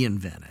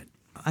reinvent it.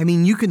 I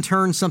mean, you can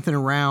turn something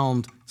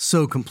around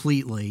so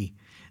completely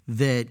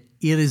that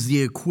it is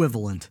the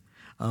equivalent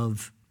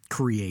of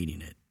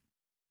creating it.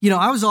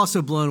 I was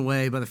also blown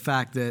away by the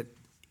fact that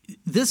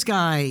this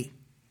guy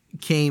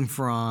came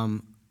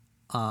from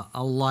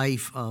a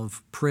life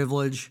of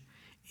privilege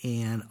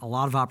and a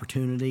lot of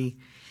opportunity.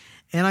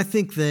 And I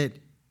think that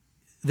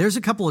there's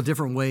a couple of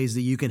different ways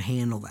that you can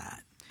handle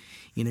that.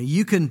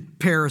 You can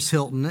Paris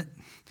Hilton it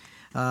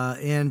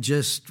and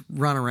just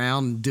run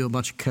around and do a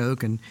bunch of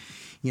coke and,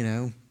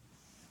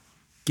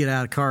 get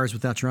out of cars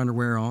without your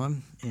underwear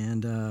on.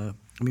 And,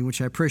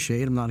 which I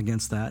appreciate. I'm not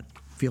against that.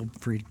 Feel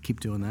free to keep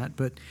doing that.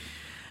 But,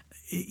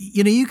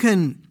 you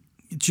can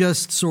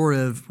just sort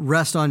of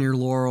rest on your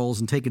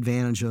laurels and take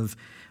advantage of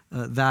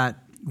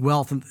that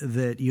wealth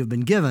that you've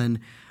been given,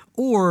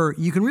 or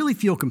you can really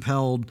feel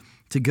compelled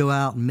to go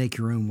out and make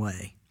your own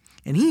way.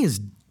 And he is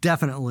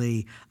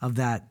definitely of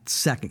that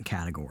second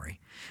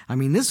category. I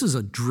mean, this is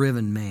a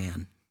driven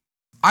man.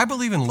 I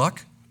believe in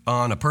luck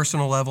on a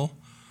personal level,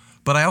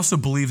 but I also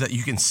believe that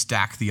you can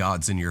stack the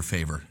odds in your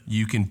favor.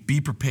 You can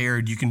be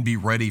prepared, you can be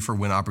ready for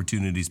when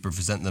opportunities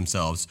present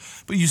themselves,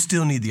 but you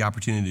still need the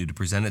opportunity to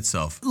present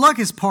itself. Luck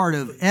is part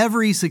of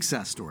every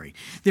success story.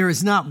 There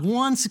is not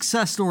one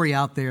success story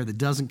out there that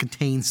doesn't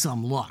contain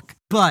some luck,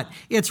 but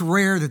it's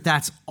rare that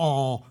that's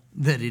all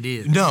that it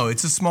is. No,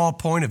 it's a small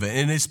point of it,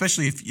 and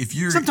especially if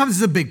you're... Sometimes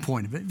it's a big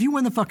point of it. If you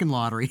win the fucking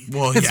lottery,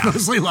 it's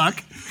mostly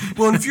luck.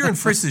 Well, and if you're in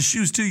Fritz's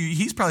shoes, too,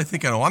 he's probably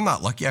thinking, oh, I'm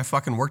not lucky. I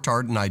fucking worked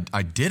hard, and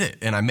I did it,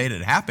 and I made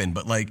it happen.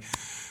 But,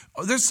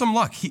 there's some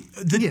luck.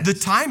 The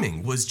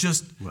timing was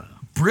just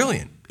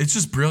brilliant. It's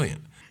just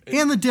brilliant.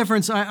 And the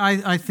difference,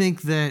 I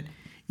think that,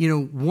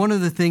 one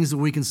of the things that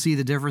we can see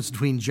the difference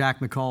between Jack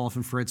McAuliffe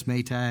and Fritz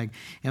Maytag,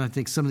 and I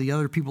think some of the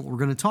other people that we're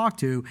going to talk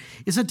to,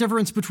 is a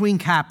difference between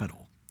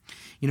capital.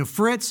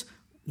 Fritz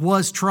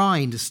was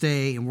trying to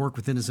stay and work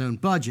within his own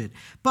budget,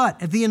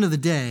 but at the end of the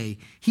day,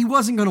 he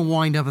wasn't going to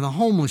wind up in the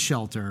homeless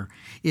shelter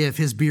if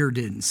his beer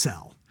didn't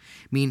sell.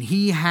 I mean,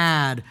 he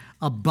had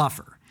a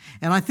buffer.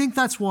 And I think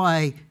that's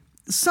why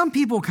some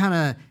people kind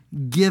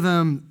of give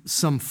him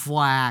some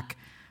flack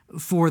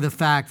for the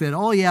fact that,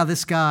 oh yeah,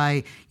 this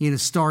guy,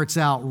 starts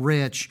out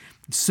rich,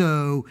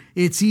 so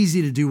it's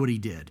easy to do what he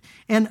did.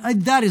 And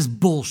that is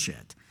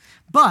bullshit.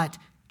 But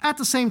at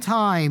the same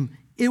time,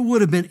 it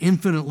would have been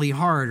infinitely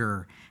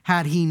harder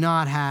had he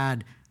not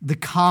had the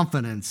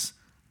confidence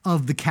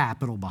of the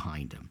capital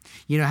behind him.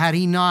 Had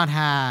he not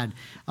had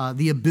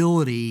the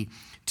ability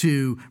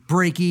to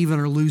break even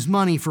or lose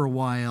money for a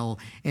while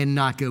and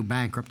not go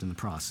bankrupt in the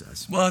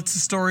process. Well, it's a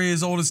story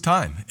as old as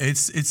time.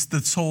 It's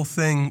this whole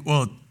thing.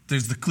 Well,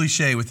 there's the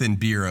cliche within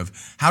beer of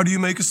how do you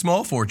make a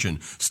small fortune?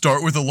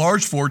 Start with a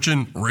large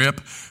fortune,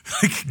 rip.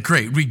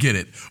 Great, we get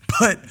it.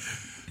 But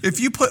if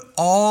you put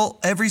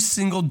every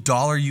single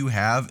dollar you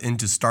have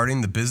into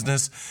starting the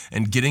business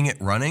and getting it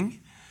running,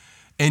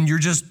 and you're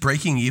just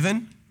breaking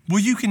even, well,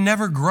 you can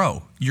never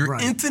grow. You're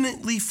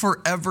infinitely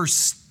forever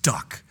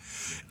stuck.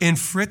 And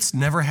Fritz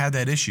never had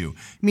that issue.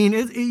 I mean,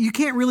 you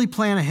can't really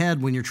plan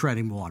ahead when you're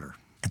treading water.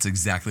 That's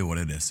exactly what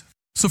it is.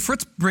 So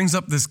Fritz brings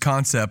up this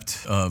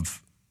concept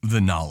of the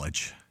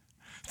knowledge,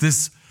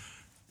 this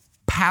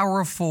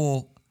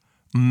powerful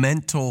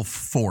mental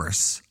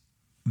force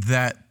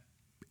that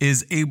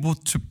is able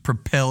to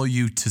propel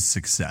you to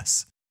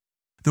success.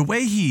 The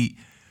way he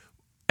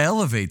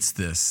elevates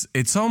this,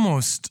 it's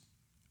almost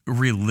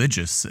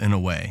religious in a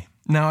way.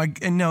 Now,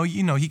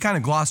 he kind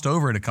of glossed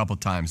over it a couple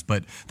times,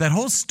 but that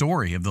whole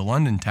story of the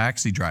London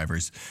taxi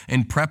drivers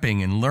and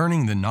prepping and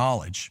learning the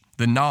knowledge,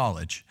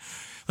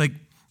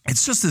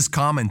 it's just this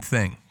common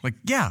thing.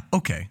 Yeah,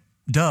 okay,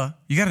 duh,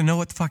 you got to know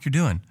what the fuck you're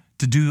doing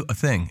to do a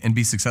thing and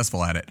be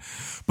successful at it.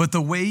 But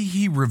the way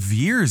he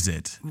reveres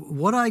it.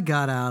 What I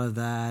got out of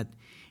that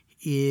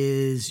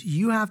is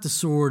you have to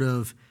sort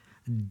of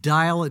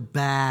dial it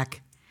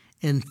back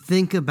and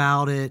think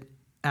about it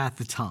at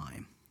the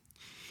time.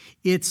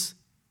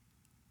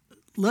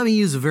 Let me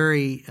use a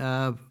very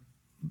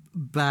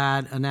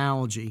bad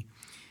analogy.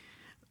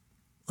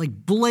 Like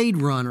Blade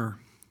Runner.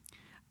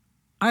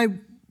 I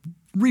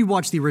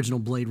rewatched the original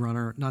Blade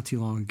Runner not too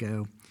long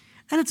ago,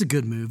 and it's a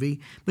good movie,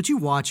 but you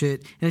watch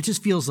it, and it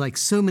just feels like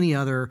so many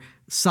other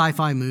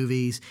sci-fi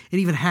movies. It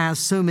even has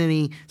so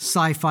many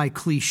sci-fi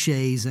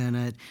cliches in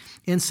it,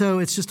 and so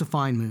it's just a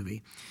fine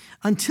movie.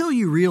 Until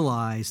you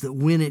realize that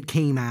when it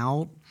came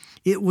out,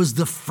 it was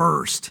the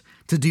first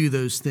to do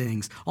those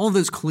things. All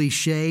those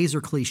cliches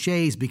are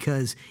cliches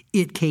because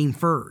it came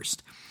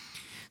first.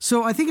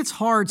 So I think it's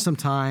hard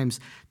sometimes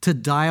to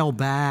dial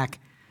back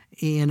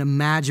and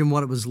imagine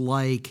what it was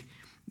like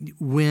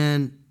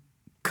when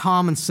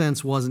common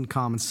sense wasn't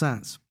common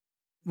sense.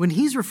 When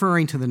he's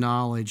referring to the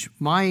knowledge,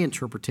 my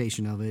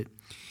interpretation of it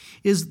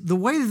is the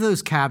way that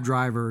those cab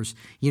drivers,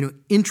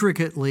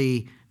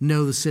 intricately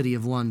know the city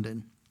of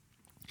London.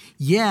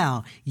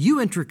 Yeah,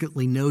 you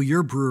intricately know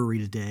your brewery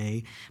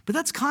today, but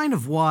that's kind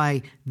of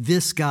why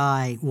this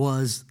guy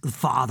was the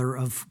father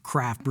of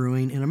craft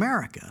brewing in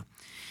America.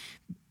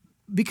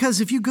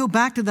 Because if you go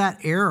back to that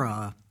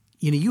era,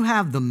 you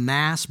have the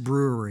mass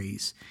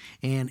breweries,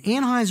 and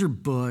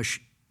Anheuser-Busch,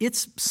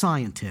 it's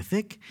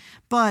scientific,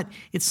 but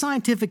it's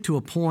scientific to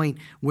a point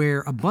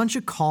where a bunch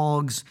of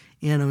cogs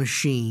in a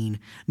machine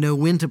know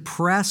when to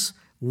press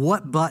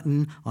what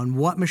button on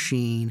what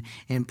machine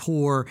and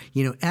pour,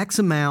 X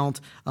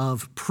amount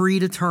of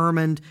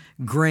predetermined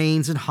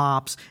grains and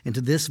hops into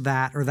this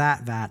vat or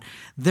that vat.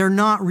 They're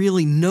not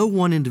really, no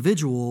one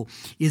individual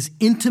is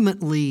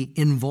intimately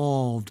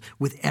involved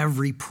with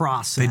every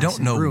process. They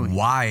don't know brewing.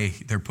 Why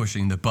they're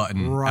pushing the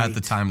button Right. at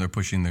the time they're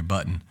pushing their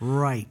button.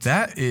 Right.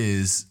 That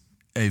is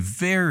a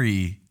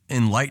very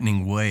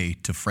enlightening way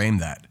to frame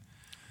that.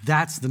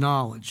 That's the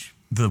knowledge.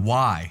 The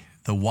why.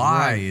 The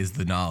why Right. is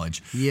the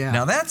knowledge. Yeah.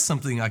 Now, that's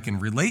something I can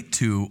relate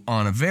to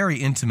on a very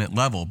intimate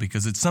level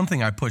because it's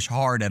something I push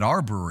hard at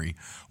our brewery.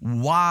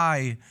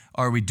 Why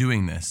are we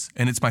doing this?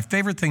 And it's my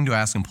favorite thing to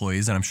ask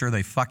employees, and I'm sure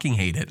they fucking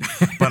hate it.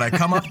 But I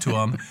come up to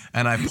them,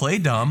 and I play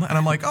dumb, and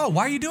I'm like, oh,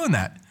 why are you doing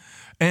that?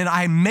 And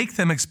I make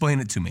them explain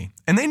it to me.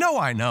 And they know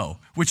I know,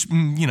 which,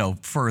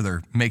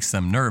 further makes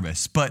them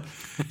nervous. But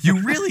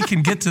you really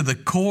can get to the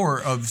core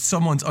of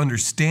someone's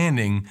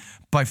understanding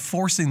by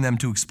forcing them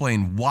to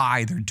explain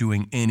why they're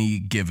doing any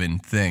given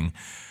thing.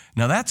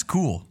 Now, that's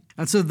cool.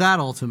 And so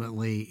that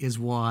ultimately is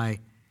why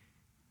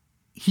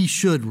he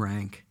should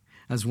rank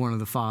as one of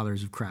the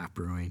fathers of craft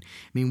brewing.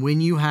 I mean,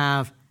 when you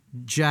have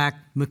Jack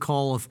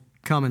McAuliffe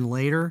coming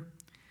later,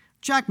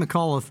 Jack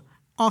McAuliffe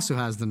also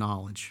has the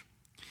knowledge.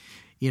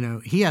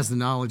 He has the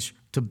knowledge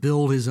to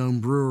build his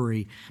own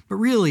brewery. But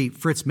really,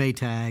 Fritz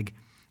Maytag,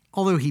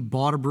 although he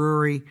bought a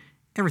brewery,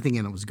 everything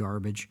in it was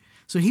garbage.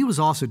 So he was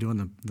also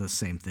doing the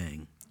same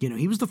thing.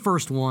 He was the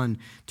first one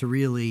to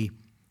really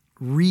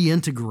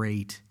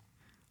reintegrate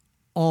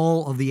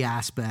all of the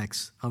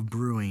aspects of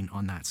brewing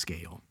on that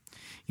scale.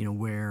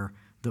 Where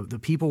the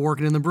people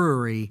working in the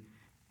brewery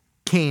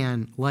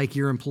can, like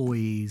your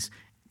employees,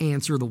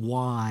 answer the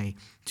why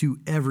to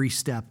every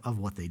step of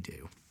what they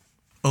do.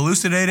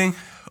 Elucidating,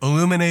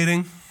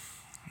 illuminating,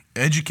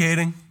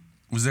 educating.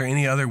 Was there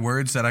any other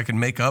words that I could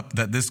make up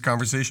that this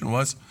conversation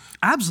was?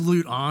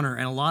 Absolute honor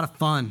and a lot of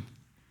fun.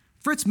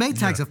 Fritz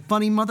Maytag's a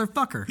funny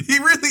motherfucker. He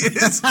really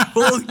is.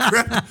 Holy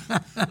crap.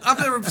 I've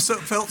never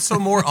felt so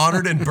more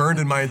honored and burned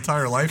in my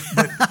entire life.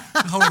 But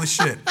holy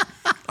shit.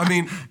 I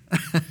mean,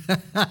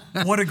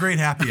 what a great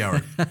happy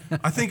hour.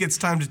 I think it's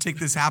time to take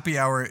this happy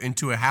hour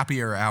into a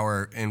happier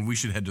hour, and we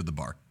should head to the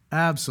bar.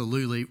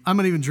 Absolutely. I'm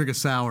going to even drink a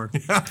sour.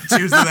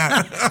 Cheers to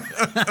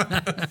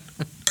that.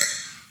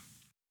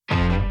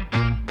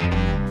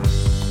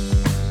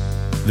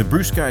 The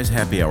Brew Skies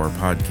Happy Hour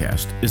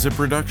podcast is a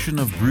production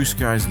of Brew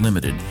Skies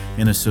Limited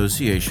in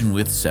association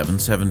with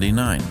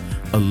 779,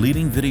 a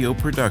leading video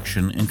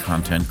production and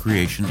content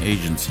creation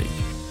agency.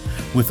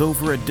 With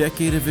over a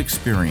decade of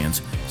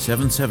experience,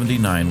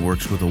 779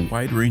 works with a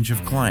wide range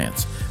of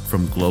clients,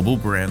 from global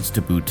brands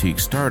to boutique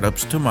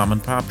startups to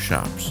mom-and-pop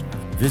shops.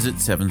 Visit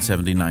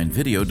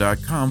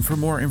 779video.com for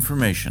more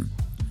information.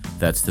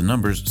 That's the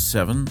numbers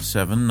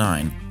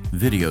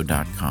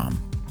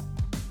 779video.com.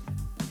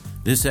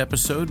 This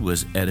episode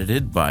was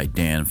edited by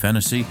Dan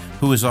Fennessy,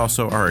 who is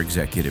also our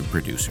executive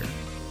producer.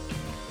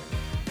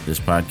 This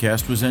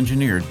podcast was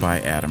engineered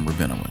by Adam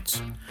Rabinowitz.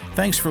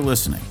 Thanks for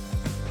listening.